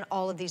 and then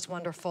all of these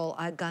wonderful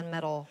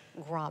gunmetal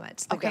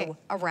grommets that go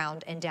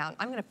around and down.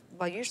 I'm gonna,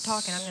 while you're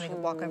talking, I'm gonna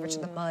walk over to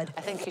the mud.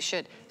 I think you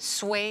should.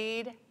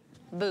 Suede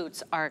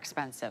boots are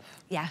expensive.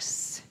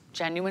 Yes.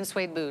 Genuine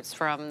suede boots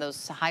from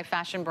those high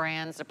fashion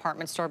brands,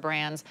 department store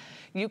brands.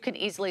 You can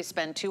easily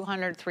spend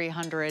 $200,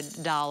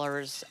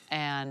 $300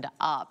 and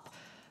up.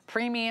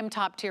 Premium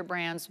top tier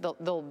brands,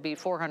 they'll be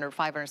 $400,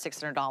 $500,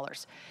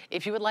 $600.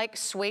 If you would like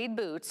suede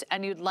boots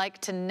and you'd like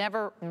to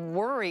never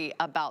worry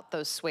about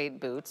those suede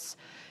boots,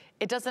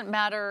 it doesn't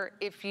matter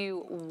if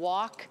you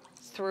walk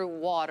through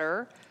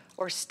water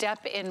or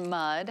step in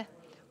mud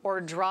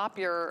or drop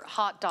your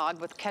hot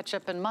dog with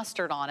ketchup and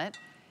mustard on it.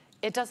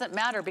 It doesn't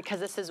matter because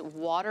this is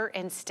water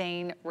and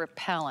stain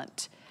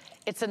repellent.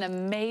 It's an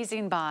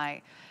amazing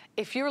buy.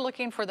 If you're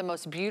looking for the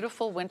most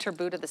beautiful winter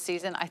boot of the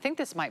season, I think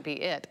this might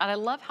be it. And I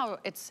love how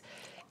it's,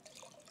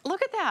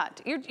 look at that.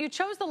 You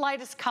chose the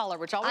lightest color,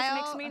 which always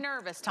makes me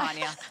nervous,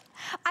 Tanya.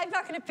 I'm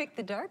not gonna pick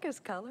the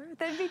darkest color.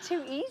 That'd be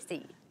too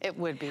easy. It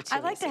would be too easy. I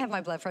like to have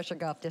my blood pressure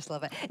go up just a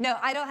little bit. No,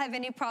 I don't have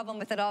any problem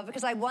with it all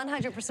because I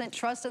 100%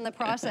 trust in the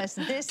process.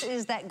 This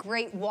is that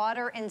great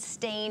water and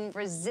stain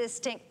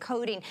resistant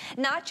coating,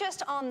 not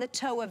just on the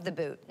toe of the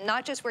boot,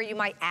 not just where you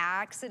might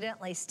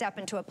accidentally step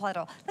into a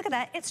puddle. Look at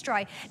that, it's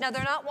dry. Now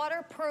they're not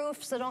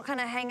waterproof, so don't kind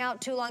of hang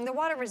out too long. They're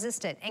water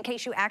resistant in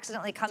case you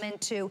accidentally come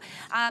into,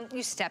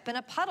 you step in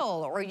a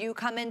puddle or you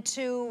come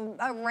into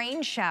a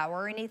rain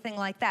shower or anything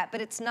like that.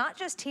 But it's not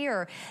just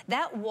here.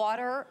 That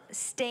water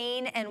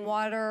stain and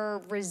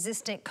water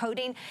resistant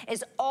coating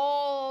is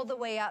all the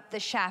way up the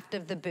shaft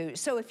of the boot.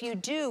 So if you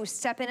do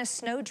step in a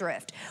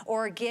snowdrift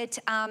or get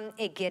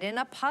in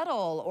a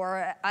puddle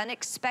or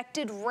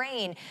unexpected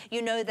rain,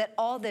 you know that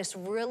all this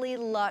really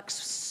luxe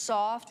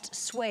soft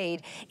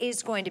suede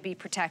is going to be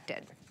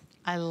protected.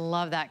 I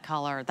love that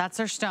color. That's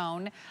our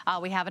stone.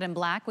 We have it in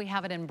black, we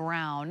have it in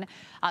brown.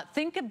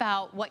 Think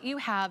about what you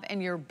have in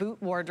your boot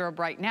wardrobe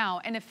right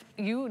now, and if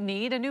you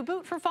need a new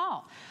boot for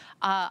fall.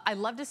 I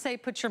love to say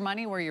put your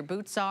money where your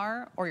boots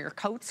are or your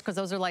coats, because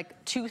those are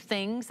like two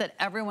things that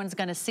everyone's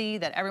gonna see,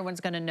 that everyone's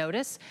gonna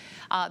notice.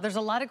 There's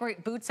a lot of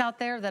great boots out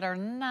there that are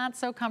not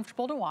so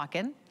comfortable to walk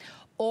in,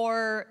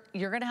 or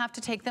you're gonna have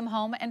to take them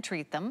home and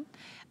treat them,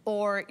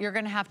 or you're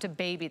gonna have to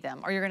baby them,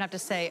 or you're gonna have to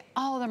say,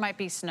 oh, there might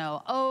be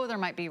snow, oh, there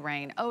might be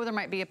rain, oh, there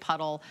might be a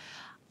puddle.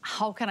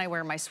 How can I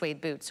wear my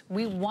suede boots?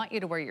 We want you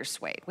to wear your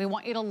suede. We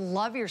want you to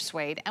love your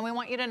suede, and we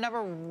want you to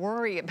never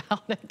worry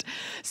about it.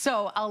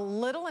 So a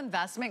little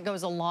investment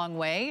goes a long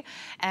way,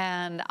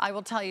 and I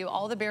will tell you,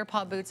 all the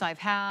BEARPAW boots I've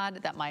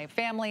had, that my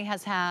family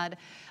has had,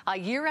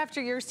 year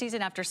after year,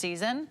 season after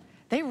season,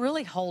 they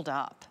really hold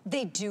up.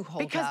 They do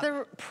hold up. Because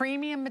they're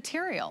premium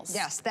materials.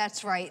 Yes,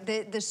 that's right.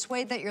 The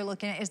suede that you're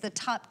looking at is the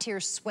top tier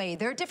suede.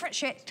 There are different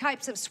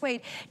types of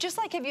suede. Just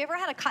like, have you ever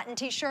had a cotton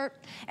t-shirt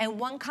and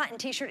one cotton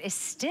t-shirt is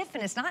stiff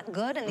and it's not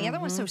good and the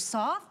other one's so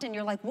soft and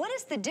you're like, what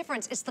is the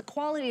difference? It's the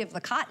quality of the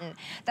cotton.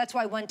 That's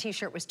why one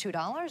t-shirt was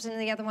 $2 and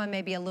the other one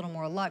may be a little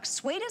more luxe.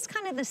 Suede is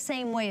kind of the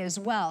same way as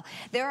well.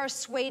 There are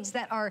suedes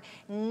that are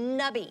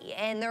nubby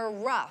and they're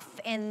rough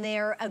and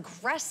they're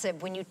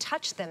aggressive when you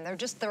touch them.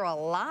 They're a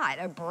lot.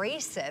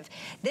 Abrasive.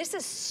 This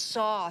is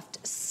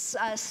soft,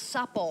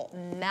 supple,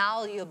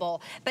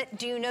 malleable, but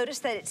do you notice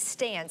that it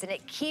stands and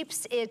it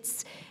keeps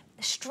its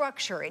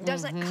structure? It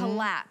doesn't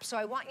collapse. So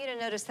I want you to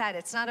notice that.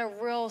 It's not a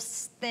real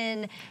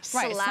thin,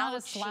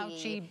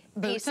 slouchy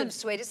piece of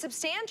suede. It's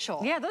substantial.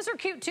 Yeah, those are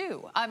cute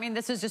too. I mean,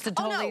 this is just a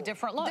totally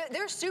different look.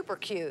 They're super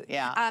cute.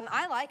 Yeah.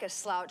 I like a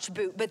slouch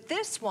boot, but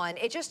this one,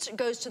 it just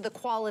goes to the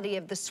quality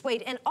of the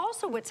suede. And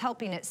also what's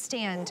helping it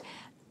stand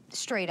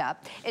straight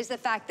up is the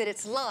fact that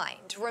it's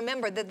lined.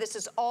 Remember that this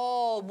is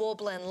all wool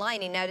blend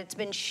lining. Now it's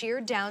been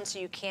sheared down so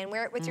you can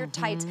wear it with your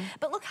tights,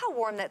 but look how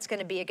warm that's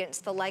gonna be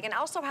against the leg, and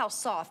also how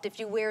soft if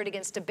you wear it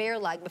against a bare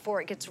leg before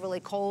it gets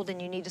really cold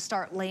and you need to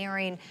start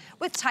layering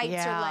with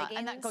tights or leggings.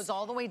 And that goes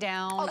all the way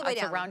down. All the way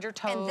down. Around your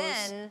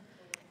toes.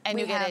 And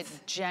you get a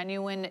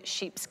genuine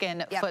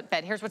sheepskin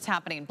footbed. Here's what's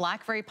happening.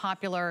 Black, very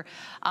popular.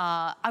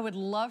 I would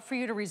love for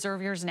you to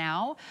reserve yours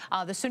now.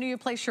 The sooner you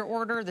place your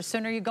order, the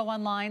sooner you go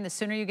online, the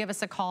sooner you give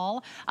us a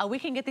call, we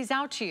can get these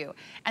out to you.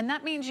 And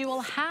that means you will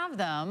have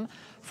them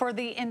for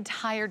the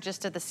entire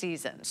gist of the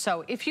season.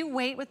 So if you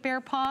wait with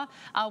BEARPAW,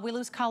 we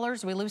lose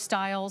colors, we lose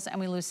styles, and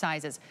we lose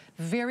sizes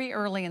very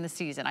early in the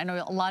season. I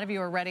know a lot of you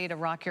are ready to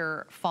rock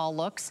your fall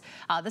looks.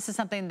 This is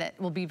something that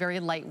will be very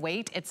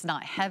lightweight. It's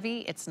not heavy,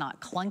 it's not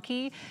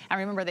clunky. And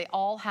remember, they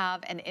all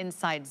have an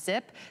inside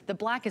zip. The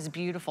black is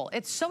beautiful.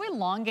 It's so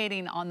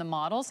elongating on the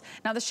models.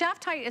 Now, the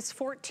shaft height is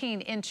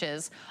 14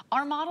 inches.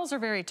 Our models are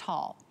very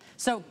tall.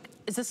 So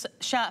does this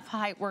shaft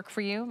height work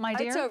for you, my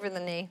dear? It's over the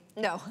knee.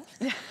 No.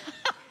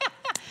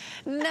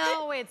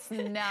 No, it's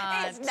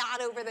not. It's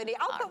not over the knee.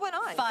 I'll put one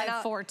on.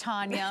 5'4",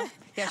 Tanya.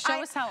 Yeah,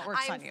 show us how it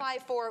works on you. I'm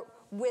 5'4"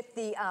 with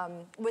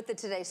the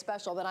Today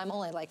Special, but I'm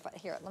only like,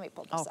 here, let me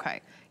pull this Okay.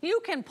 up.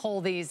 You can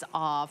pull these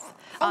off.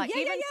 Oh, yeah,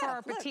 even for yeah.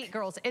 our petite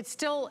girls, it's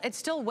still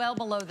well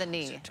below the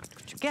knee.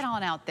 Get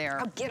on out there.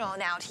 Oh, get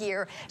on out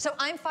here. So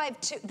I'm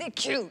 5'2", they're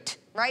cute.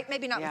 Right?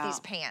 Maybe not with these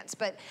pants,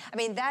 but I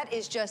mean, that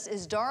is just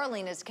as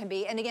darling as can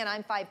be. And again,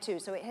 I'm 5'2",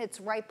 so it hits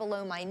right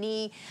below my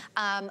knee.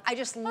 I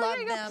just love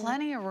them. You got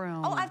plenty of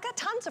room. Oh, I've got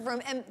tons of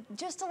room. And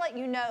just to let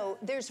you know,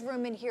 there's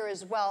room in here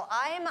as well.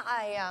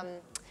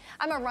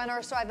 I'm a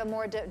runner, so I have a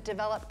more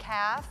developed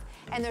calf,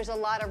 and there's a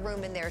lot of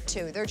room in there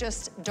too. They're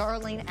just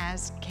darling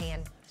as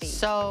can be.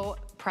 So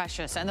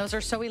precious, and those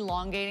are so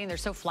elongating, they're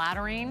so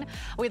flattering.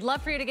 We'd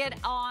love for you to get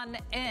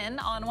in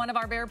on one of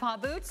our BEARPAW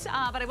boots,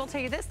 but I will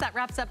tell you this, that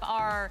wraps up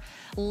our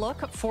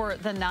look for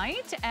the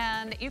night,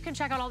 and you can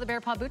check out all the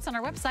BEARPAW boots on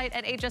our website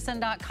at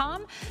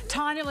hsn.com.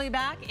 Tanya will be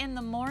back in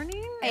the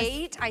morning.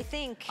 8, I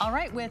think. All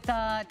right, with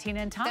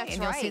Tina and Ty, That's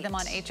and you'll see them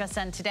on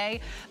HSN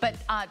today. But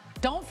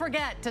don't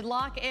forget to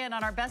lock in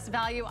on our best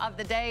value of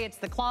the day. It's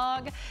the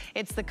clog,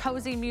 it's the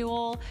cozy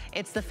mule,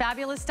 it's the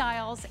fabulous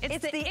styles,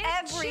 it's the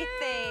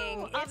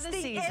everything. Of the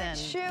season.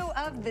 It's the shoe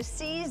of the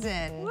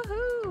season.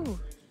 Woohoo!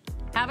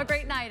 Have a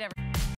great night, everyone.